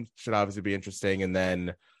that game should obviously be interesting. And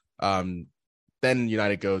then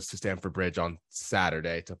United goes to Stamford Bridge on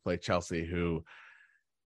Saturday to play Chelsea, who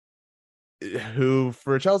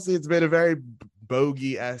for Chelsea, it's been a very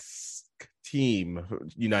bogey-esque team,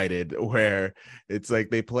 United, where it's like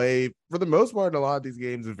they play for the most part in a lot of these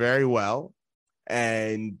games very well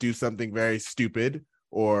and do something very stupid,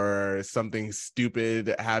 or something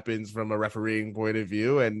stupid happens from a refereeing point of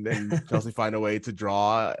view, and Chelsea find a way to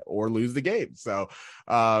draw or lose the game. So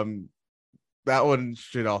that one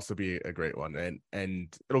should also be a great one,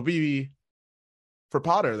 and it'll be for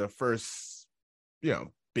Potter the first, you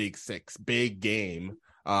know, big game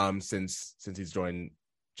since he's joined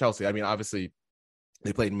Chelsea. I mean, obviously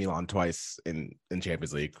they played Milan twice in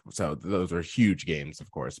Champions League, so those are huge games, of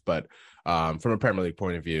course. But from a Premier League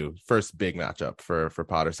point of view, first big matchup for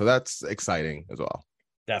Potter, so that's exciting as well.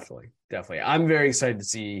 Definitely. I'm very excited to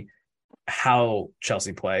see how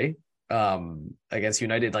Chelsea play against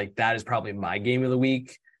United. Like, that is probably my game of the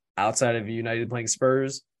week outside of United playing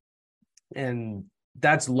Spurs, and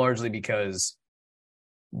that's largely because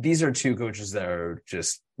these are two coaches that are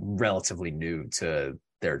just relatively new to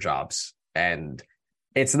their jobs. And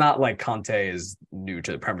it's not like Conte is new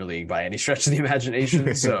to the Premier League by any stretch of the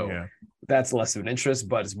imagination. So yeah, that's less of an interest,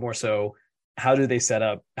 but it's more so, how do they set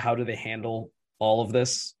up? How do they handle all of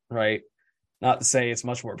this? Right. Not to say it's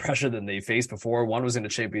much more pressure than they faced before. One was in a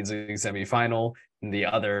Champions League semifinal, and the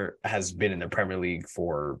other has been in the Premier League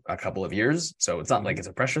for a couple of years. So it's not like it's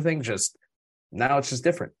a pressure thing. Just now it's just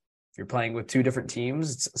different. If you're playing with two different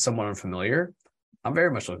teams, it's somewhat unfamiliar. I'm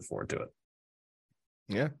very much looking forward to it.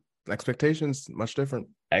 Yeah. Expectations much different.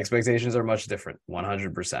 Expectations are much different,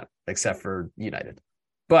 100%, except for United.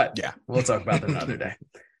 But yeah, we'll talk about them another day.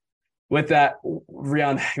 With that,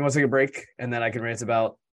 Rian, you want to take a break, and then I can rant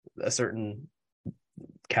about a certain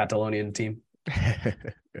Catalonian team?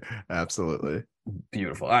 Absolutely.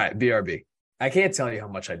 Beautiful. All right, BRB. I can't tell you how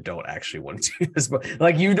much I don't actually want to do this, but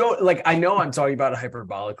like, you don't, like, I know I'm talking about it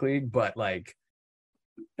hyperbolically, but like,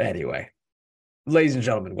 anyway. Ladies and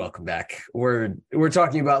gentlemen, welcome back. We're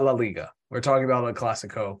talking about La Liga. We're talking about a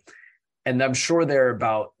Clasico. And I'm sure there are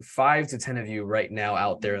about 5 to 10 of you right now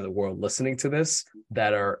out there in the world listening to this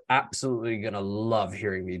that are absolutely going to love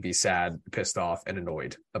hearing me be sad, pissed off, and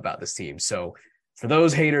annoyed about this team. So for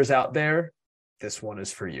those haters out there, this one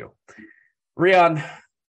is for you. Rian,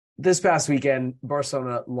 this past weekend,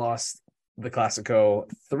 Barcelona lost the Clasico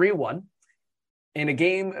 3-1. in a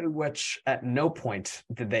game in which at no point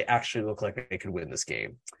did they actually look like they could win this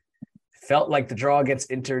game. Felt like the draw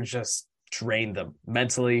against Inter just drained them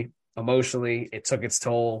mentally, emotionally. It took its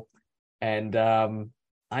toll. And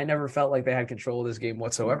I never felt like they had control of this game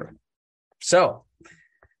whatsoever. So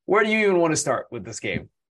where do you even want to start with this game?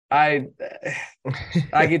 I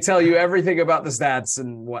can tell you everything about the stats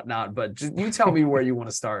and whatnot, but just, you tell me where you want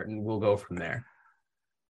to start and we'll go from there.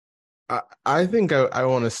 I think I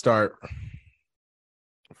want to start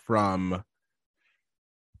from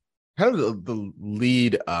kind of the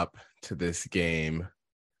lead up to this game,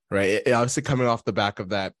 right? It obviously coming off the back of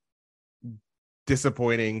that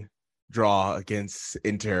disappointing draw against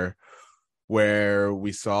Inter, where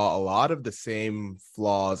we saw a lot of the same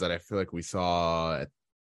flaws that I feel like we saw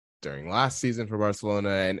during last season for Barcelona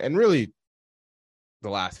and really the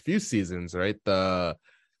last few seasons, right?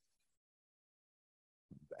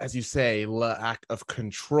 As you say, lack of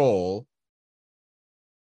control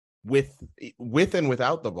with and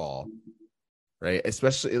without the ball, right?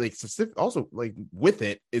 Especially like also like with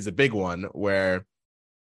it is a big one where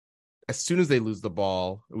as soon as they lose the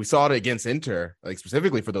ball, we saw it against Inter, like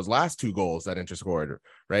specifically for those last 2 goals that Inter scored,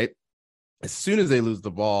 right? As soon as they lose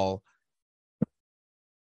the ball,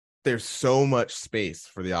 there's so much space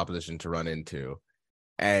for the opposition to run into.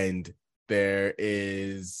 And there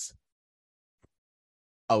is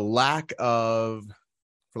a lack of,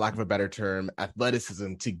 for lack of a better term,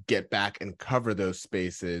 athleticism to get back and cover those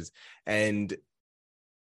spaces. And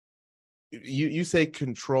you say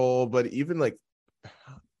control, but even like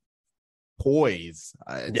poise,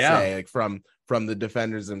 I'd say, like from the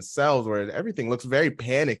defenders themselves, where everything looks very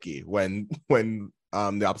panicky when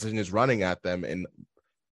the opposition is running at them, and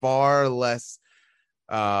far less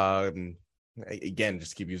again,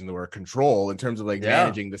 just keep using the word control in terms of like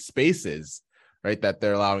managing the spaces, right, that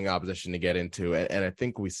they're allowing opposition to get into. And I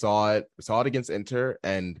think we saw it against Inter,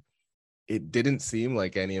 and it didn't seem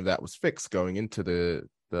like any of that was fixed going into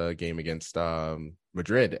the game against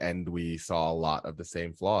Madrid, and we saw a lot of the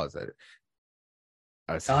same flaws.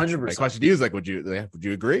 100%. My question to you is like, would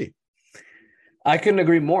you agree? I couldn't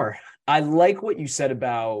agree more. I like what you said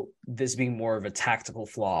about this being more of a tactical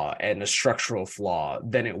flaw and a structural flaw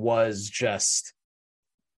than it was just,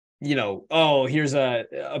 here's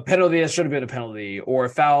a penalty that should have been a penalty, or a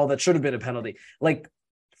foul that should have been a penalty. Like,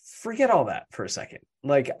 forget all that for a second.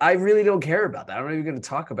 Like, I really don't care about that. I'm not even going to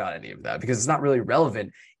talk about any of that because it's not really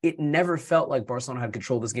relevant. It never felt like Barcelona had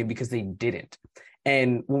control of this game because they didn't.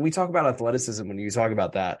 And when we talk about athleticism, when you talk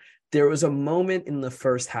about that, there was a moment in the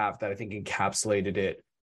first half that I think encapsulated it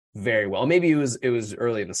very well. Maybe it was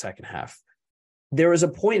early in the second half. There was a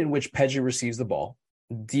point in which Pedri receives the ball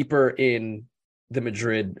deeper in the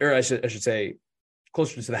Madrid, or I should say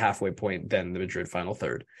closer to the halfway point than the Madrid final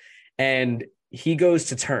third. And he goes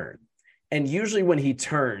to turn. And usually when he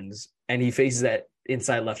turns and he faces that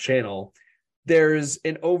inside left channel, there's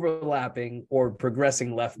an overlapping or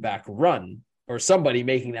progressing left back run, or somebody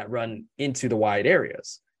making that run into the wide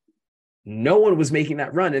areas. No one was making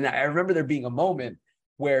that run. And I remember there being a moment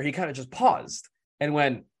where he kind of just paused and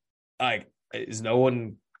went, like, is no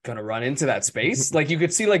one going to run into that space? Like, you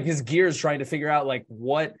could see like his gears trying to figure out like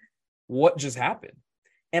what just happened.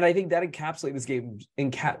 And I think that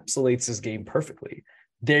encapsulates this game perfectly.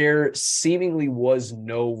 There seemingly was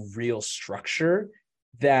no real structure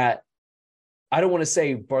that, I don't want to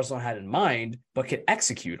say Barcelona had in mind, but could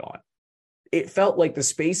execute on. It felt like the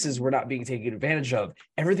spaces were not being taken advantage of.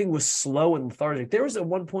 Everything was slow and lethargic. There was at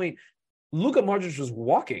one point, Luka Modric was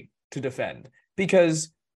walking to defend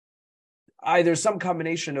because either some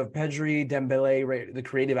combination of Pedri, Dembele, right, the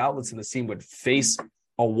creative outlets in the team would face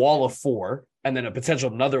a wall of four and then a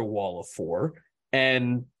potential another wall of four,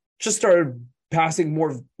 and just started passing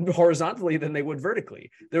more horizontally than they would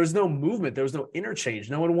vertically. There was no movement. There was no interchange.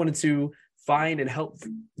 No one wanted to find and help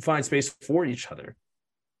find space for each other.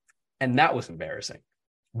 And that was embarrassing.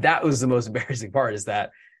 That was the most embarrassing part, is that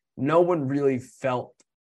no one really felt,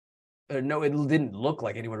 it didn't look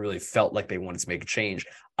like anyone really felt like they wanted to make a change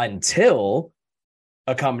until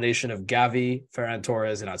a combination of Gavi, Ferran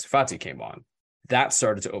Torres, and Ansu Fati came on. That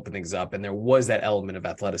started to open things up, and there was that element of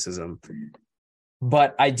athleticism.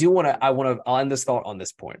 But I'll end this thought on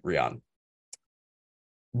this point, Rian.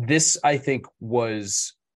 This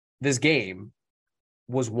game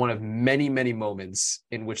was one of many, many moments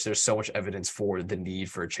in which there's so much evidence for the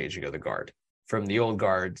need for a changing of the guard, from the old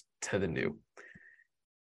guard to the new.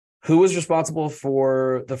 Who was responsible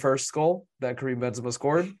for the first goal that Karim Benzema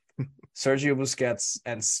scored? Sergio Busquets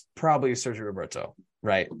and probably Sergio Roberto,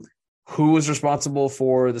 right? Who was responsible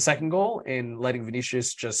for the second goal in letting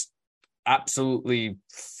Vinicius just absolutely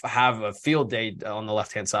have a field day on the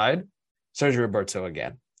left-hand side? Sergio Roberto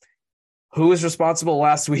again. Who was responsible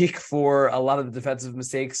last week for a lot of the defensive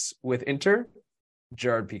mistakes with Inter?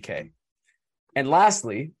 Gerard Piqué. And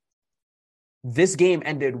lastly, this game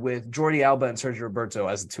ended with Jordi Alba and Sergio Roberto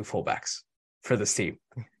as the two fullbacks for this team.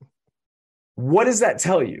 What does that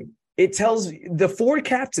tell you? It tells the four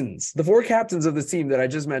captains of the team that I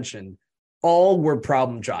just mentioned, all were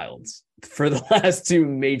problem childs for the last two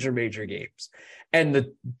major games. And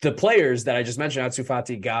the players that I just mentioned, Ansu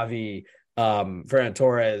Fati, Gavi, Ferran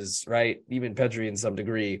Torres, right? Even Pedri in some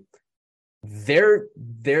degree, they're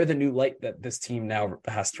the new light that this team now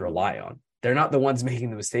has to rely on. They're not the ones making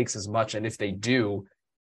the mistakes as much. And if they do,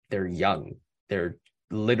 they're young. They're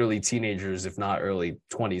literally teenagers, if not early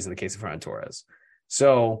 20s in the case of Ferran Torres.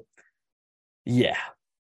 So, yeah.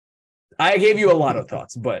 I gave you a lot of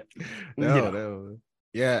thoughts, but no.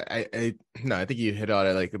 Yeah, I think you hit on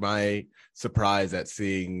it. Like, my surprise at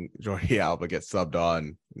seeing Jordi Alba get subbed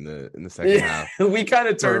on in the second half. We kind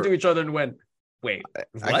of turned to each other and went, wait,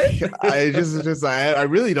 what? I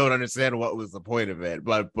really don't understand what was the point of it.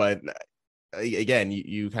 But again,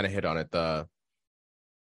 you kind of hit on it. The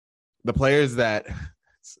players that,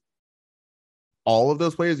 all of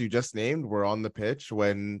those players you just named were on the pitch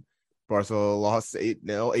when Barcelona lost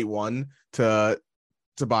 8-1 to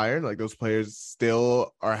Bayern. Like, those players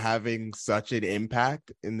still are having such an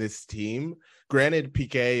impact in this team granted,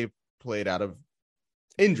 PK played out of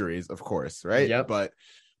injuries, of course, right? Yep.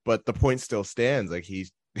 But the point still stands. Like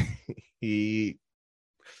he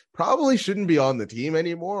probably shouldn't be on the team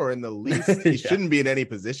anymore, or in the least, he shouldn't be in any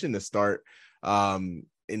position to start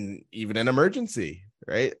in even an emergency,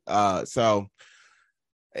 right? So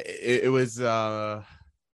it was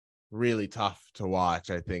really tough to watch.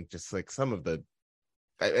 I think just like some of the,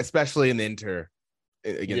 especially in Inter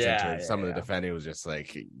against Inter, some of the defending was just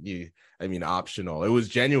like optional. It was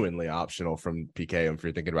genuinely optional from PK if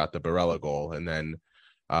you're thinking about the Barella goal, and then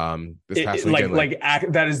this past weekend,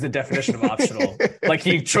 that is the definition of optional. Like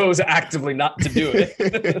he chose actively not to do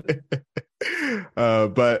it.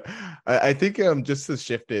 But I think just to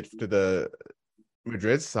shift it to the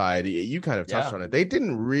Madrid side, you kind of touched on it. They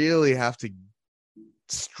didn't really have to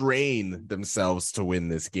strain themselves to win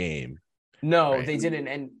this game. No, right? They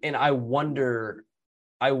didn't. And I wonder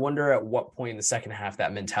at what point in the second half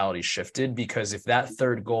that mentality shifted, because if that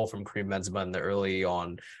third goal from Karim Benzema in the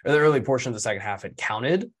early portion of the second half had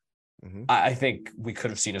counted, I think we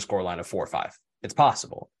could have seen a scoreline of 4-5. It's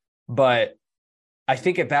possible. But I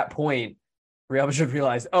think at that point, Real Madrid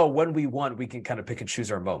realized, when we won, we can kind of pick and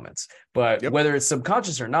choose our moments. But whether it's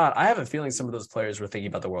subconscious or not, I have a feeling some of those players were thinking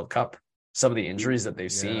about the World Cup, some of the injuries that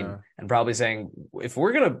they've seen, and probably saying, if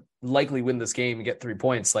we're going to likely win this game and get 3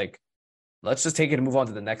 points, like, let's just take it and move on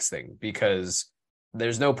to the next thing, because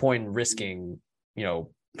there's no point in risking,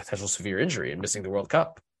 potential severe injury and missing the World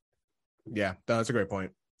Cup. Yeah, that's a great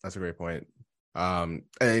point. And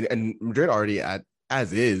Madrid already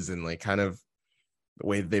as is, and like kind of the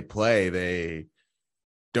way they play, they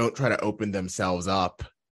don't try to open themselves up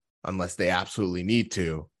unless they absolutely need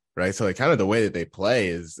to, right? So like kind of the way that they play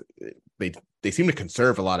is they seem to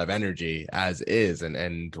conserve a lot of energy as is,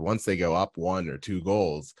 and once they go up 1 or 2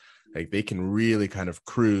 goals, like they can really kind of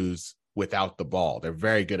cruise without the ball. They're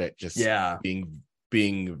very good at just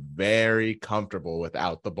being very comfortable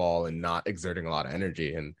without the ball and not exerting a lot of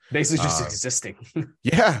energy, and basically just existing.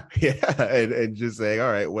 And just saying,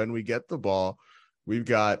 all right, when we get the ball, we've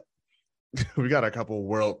got a couple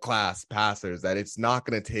world-class passers that it's not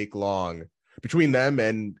going to take long between them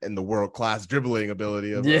and the world-class dribbling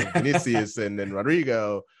ability of Vinicius and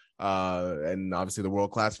Rodrigo. And obviously the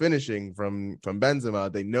world-class finishing from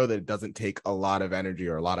Benzema. They know that it doesn't take a lot of energy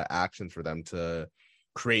or a lot of action for them to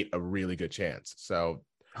create a really good chance. So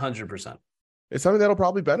 100%. It's something that'll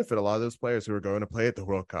probably benefit a lot of those players who are going to play at the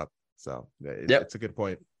World Cup. So it's a good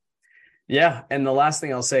point. Yeah. And the last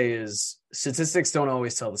thing I'll say is statistics don't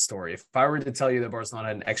always tell the story. If I were to tell you that Barcelona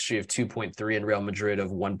had an XG of 2.3 and Real Madrid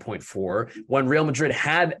of 1.4, when Real Madrid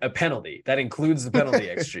had a penalty, that includes the penalty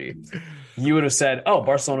XG, you would have said,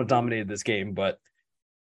 Barcelona dominated this game. But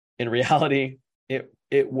in reality, it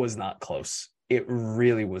was not close. It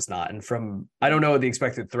really was not. And I don't know what the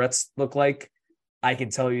expected threats look like. I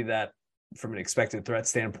can tell you that from an expected threat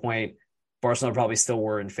standpoint, Barcelona probably still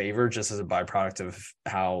were in favor just as a byproduct of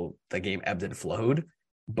how the game ebbed and flowed.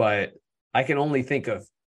 But I can only think of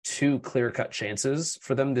 2 clear-cut chances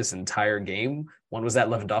for them this entire game. One was that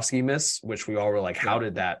Lewandowski miss, which we all were like, how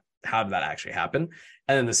did that actually happen?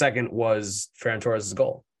 And then the second was Ferran Torres'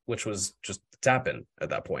 goal, which was just a tap-in at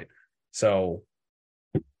that point. So,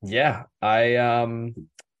 yeah, I'm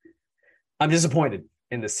disappointed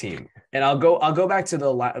in this team. And I'll go back to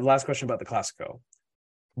the last question about the Clasico.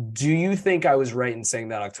 Do you think I was right in saying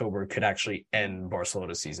that October could actually end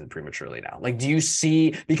Barcelona's season prematurely now? Like, do you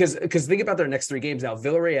see, because think about their next 3 games now: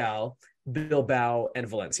 Villarreal, Bilbao, and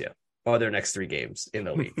Valencia are their next 3 games in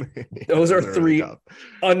the league. Those are 3.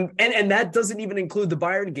 And that doesn't even include the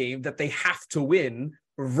Bayern game that they have to win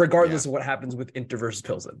regardless of what happens with Inter versus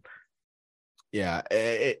Pilsen. Yeah.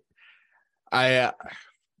 I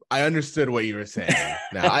understood what you were saying.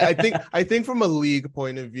 Now, I think from a league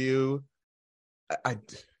point of view,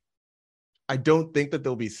 I don't think that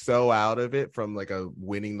they'll be so out of it from like a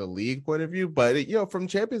winning the league point of view, but from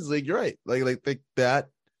Champions League, you're right. Like that,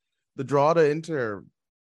 the draw to Inter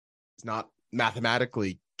is not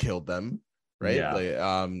mathematically killed them, right?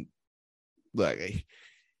 Yeah. Like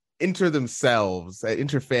Inter themselves,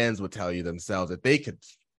 Inter fans would tell you themselves that they could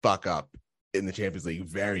fuck up in the Champions League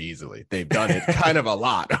very easily. They've done it kind of a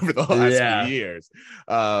lot over the last few years.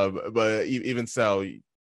 But even so,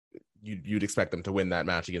 you'd expect them to win that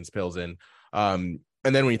match against Pilsen. And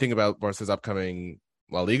then when you think about Barca's upcoming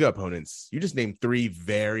La Liga opponents, you just named 3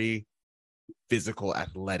 very physical,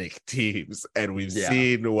 athletic teams. And we've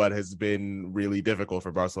seen what has been really difficult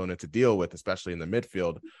for Barcelona to deal with, especially in the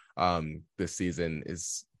midfield this season,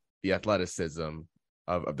 is the athleticism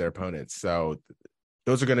of their opponents. So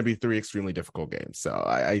those are going to be 3 extremely difficult games. So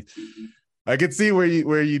I could see where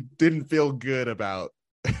you didn't feel good about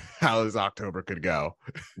how this October could go.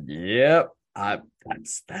 Yep.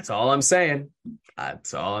 That's all I'm saying.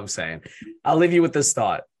 That's all I'm saying. I'll leave you with this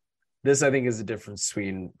thought. This, I think, is the difference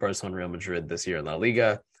between Barcelona and Real Madrid this year in La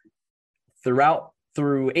Liga.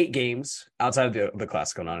 Through 8 games, outside of the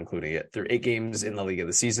Clasico, not including it, through 8 games in La Liga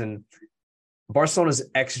this season, Barcelona's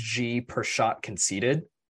XG per shot conceded,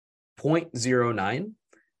 0.09.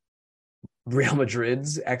 Real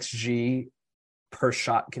Madrid's XG per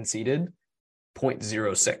shot conceded,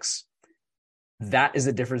 0.06. That is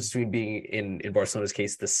the difference between being in Barcelona's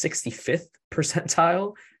case, the 65th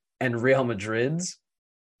percentile, and Real Madrid's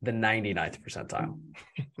the 99th percentile.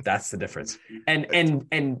 That's the difference.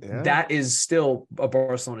 And that is still a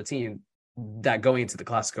Barcelona team that going into the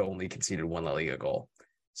Clasico only conceded 1 La Liga goal.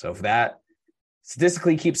 So if that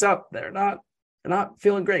statistically keeps up, they're not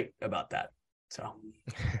feeling great about that. So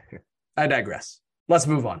I digress. Let's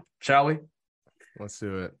move on, shall we? Let's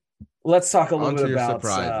do it. Let's talk a little bit about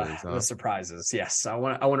surprises, the surprises. Yes, I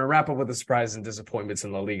want to wrap up with the surprises and disappointments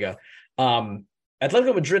in La Liga.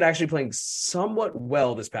 Atletico Madrid actually playing somewhat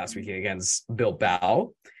well this past weekend against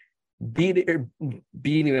Bilbao, beating them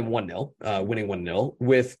 1-0, winning 1-0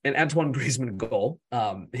 with an Antoine Griezmann goal,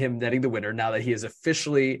 him netting the winner now that he is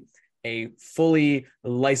officially a fully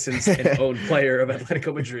licensed and owned player of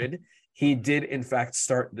Atletico Madrid. He did, in fact,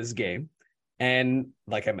 start this game. And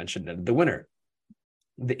like I mentioned, netted the winner.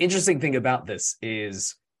 The interesting thing about this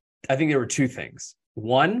is I think there were 2 things.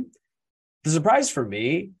 One, the surprise for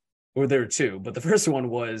me, or there were 2, but the first one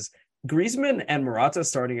was Griezmann and Morata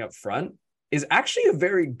starting up front is actually a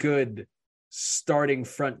very good starting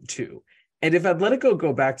front 2. And if Atletico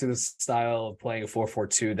go back to the style of playing a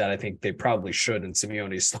 4-4-2 that I think they probably should, and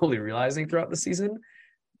Simeone is slowly realizing throughout the season,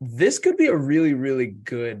 this could be a really, really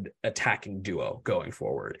good attacking duo going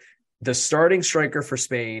forward. The starting striker for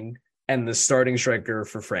Spain and the starting striker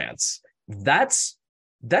for France. That's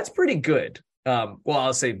pretty good. Well,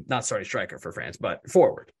 I'll say not starting striker for France, but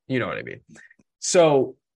forward. You know what I mean?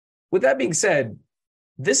 So with that being said,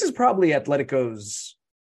 this is probably Atletico's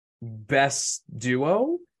best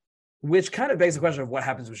duo, which kind of begs the question of what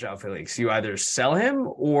happens with João Felix. You either sell him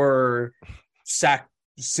or sack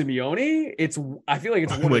Simeone. I feel like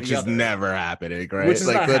it's one which or the is other. Never happening, right? Which is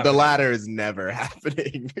like the latter is never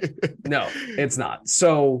happening. No, it's not.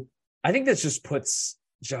 So I think that just puts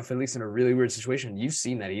João Felix in a really weird situation. You've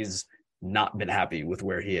seen that he's not been happy with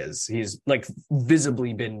where he is. He's like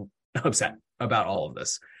visibly been upset about all of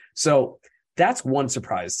this. So that's one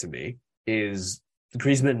surprise to me, is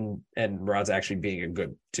Griezmann and Morata actually being a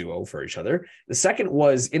good duo for each other. The second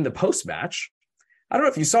was in the post-match. I don't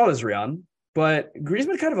know if you saw this, Rian, but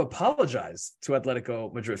Griezmann kind of apologized to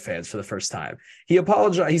Atletico Madrid fans for the first time. He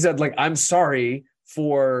apologized. He said, like, I'm sorry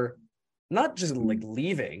for not just like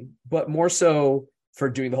leaving, but more so for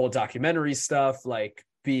doing the whole documentary stuff, like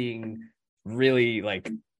being really like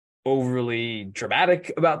overly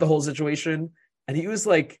dramatic about the whole situation. And he was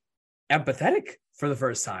like empathetic for the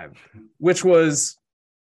first time, which was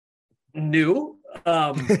new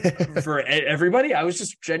for everybody. I was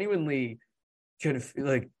just genuinely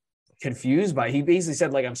confused by, he basically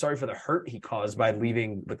said, like, I'm sorry for the hurt he caused by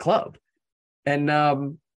leaving the club. And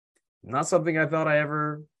not something I thought I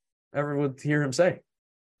ever would hear him say.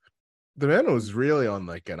 The man was really on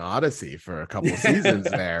like an odyssey for a couple of seasons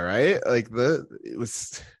there, right? Like the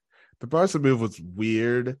Barca move was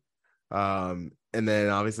weird. And then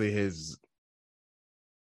obviously his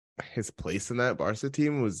place in that Barca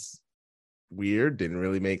team was weird, didn't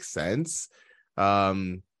really make sense.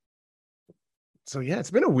 So yeah,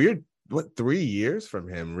 it's been a weird 3 years from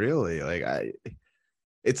him, really. Like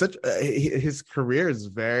it's such his career is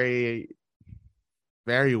very,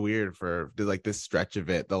 very weird for like this stretch of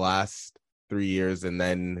it, the last 3 years, and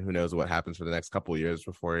then who knows what happens for the next couple of years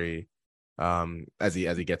before he as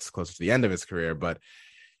he gets closer to the end of his career. But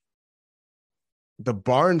the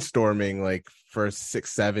barnstorming like for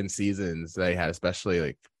 6-7 seasons that he had, especially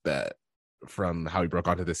like that from how he broke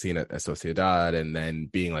onto the scene at Sociedad, and then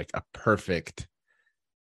being like a perfect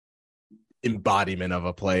embodiment of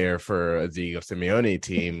a player for a Diego Simeone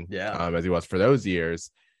team, as he was for those years,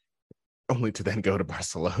 only to then go to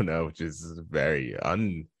Barcelona, which is very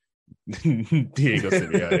Diego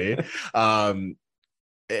Simeone.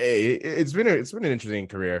 It's been an interesting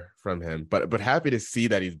career from him, but happy to see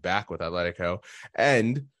that he's back with Atletico.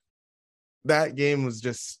 And that game was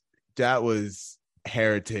that was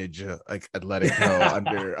heritage, like Atletico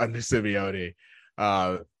under Simeone.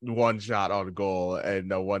 One shot on goal and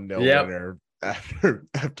a 1-0 winner after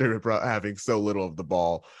having so little of the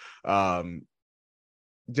ball.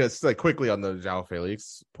 Just like quickly on the João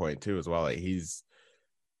Felix point too as well, like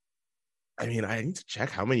I mean, I need to check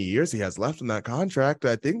how many years he has left in that contract.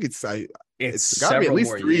 I think it's got to be at several least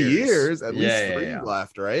more 3 years, at least Yeah, three yeah.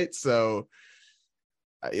 left, right? So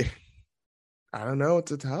I don't know what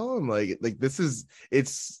to tell him. Like there's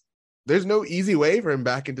no easy way for him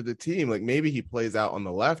back into the team. Like maybe he plays out on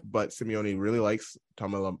the left, but Simeone really likes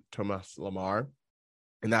Thomas Lamar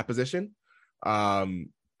in that position. I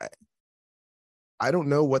don't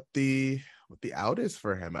know what the out is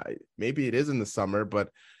for him. Maybe it is in the summer, but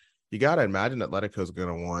you got to imagine Atletico is going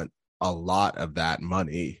to want a lot of that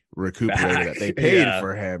money recuperated that they paid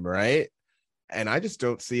for him, right? And I just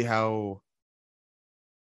don't see who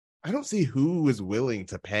is willing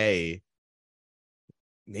to pay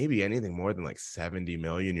maybe anything more than like 70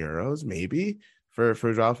 million euros, maybe for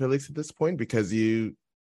Joao Felix at this point, because the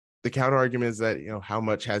counter argument is that, how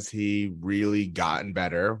much has he really gotten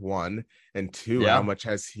better? One, and two, how much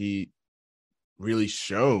has he really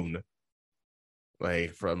shown,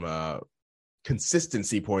 like from a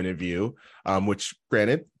consistency point of view, which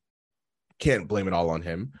granted can't blame it all on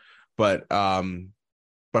him, but from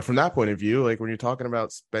that point of view, like when you're talking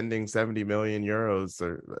about spending 70 million euros,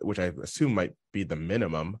 which I assume might be the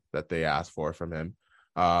minimum that they asked for from him,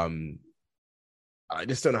 I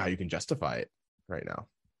just don't know how you can justify it right now.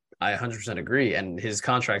 I 100% agree. And his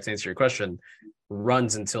contract, to answer your question,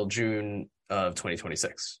 runs until June of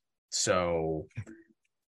 2026. So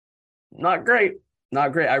not great.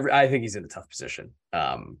 I think he's in a tough position,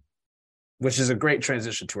 which is a great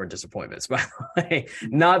transition to our disappointments, by the way.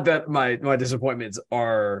 Not that my disappointments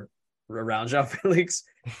are around Joao Felix,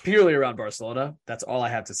 purely around Barcelona. That's all I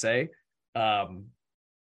have to say.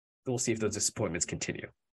 We'll see if those disappointments continue,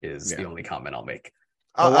 is the only comment I'll make.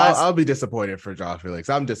 I'll be disappointed for Joao Felix.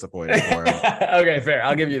 I'm disappointed for him. Okay, fair.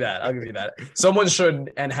 I'll give you that. Someone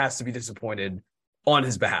should and has to be disappointed on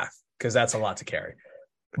his behalf, because that's a lot to carry.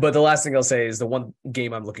 But the last thing I'll say is the one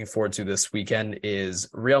game I'm looking forward to this weekend is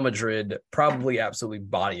Real Madrid probably absolutely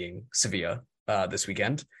bodying Sevilla this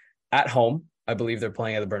weekend at home. I believe they're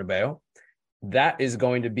playing at the Bernabeu. That is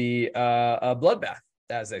going to be a bloodbath,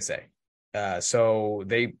 as they say. So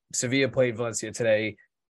Sevilla played Valencia today,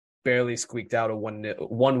 barely squeaked out a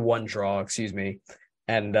 1-1 draw,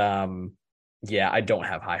 And I don't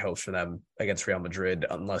have high hopes for them against Real Madrid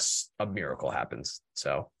unless a miracle happens.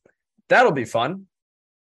 So that'll be fun.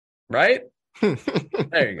 Right?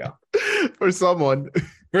 There you go. For someone.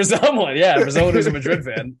 For someone who's a Madrid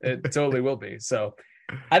fan, it totally will be. So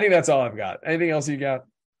I think that's all I've got. Anything else you got?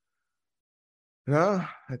 No,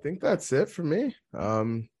 I think that's it for me.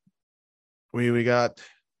 We got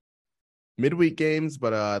midweek games,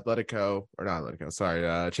 but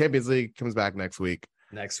Champions League comes back next week.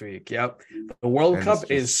 Yep. The World Cup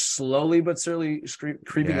is slowly but surely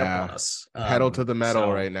creeping up on us. Pedal to the metal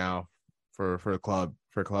right now for club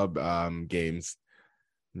games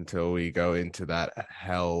until we go into that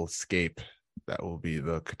hellscape that will be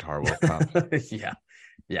the Qatar World Cup.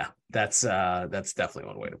 Yeah. That's definitely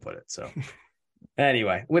one way to put it. So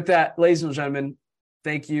anyway, with that, ladies and gentlemen,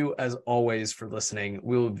 thank you as always for listening.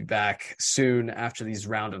 We will be back soon after these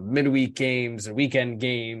round of midweek games and weekend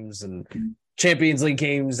games and Champions League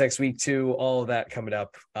games next week too. All of that coming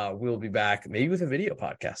up. We'll be back maybe with a video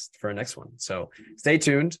podcast for our next one. So stay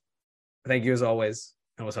tuned. Thank you as always,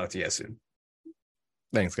 and we'll talk to you guys soon.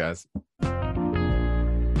 Thanks, guys.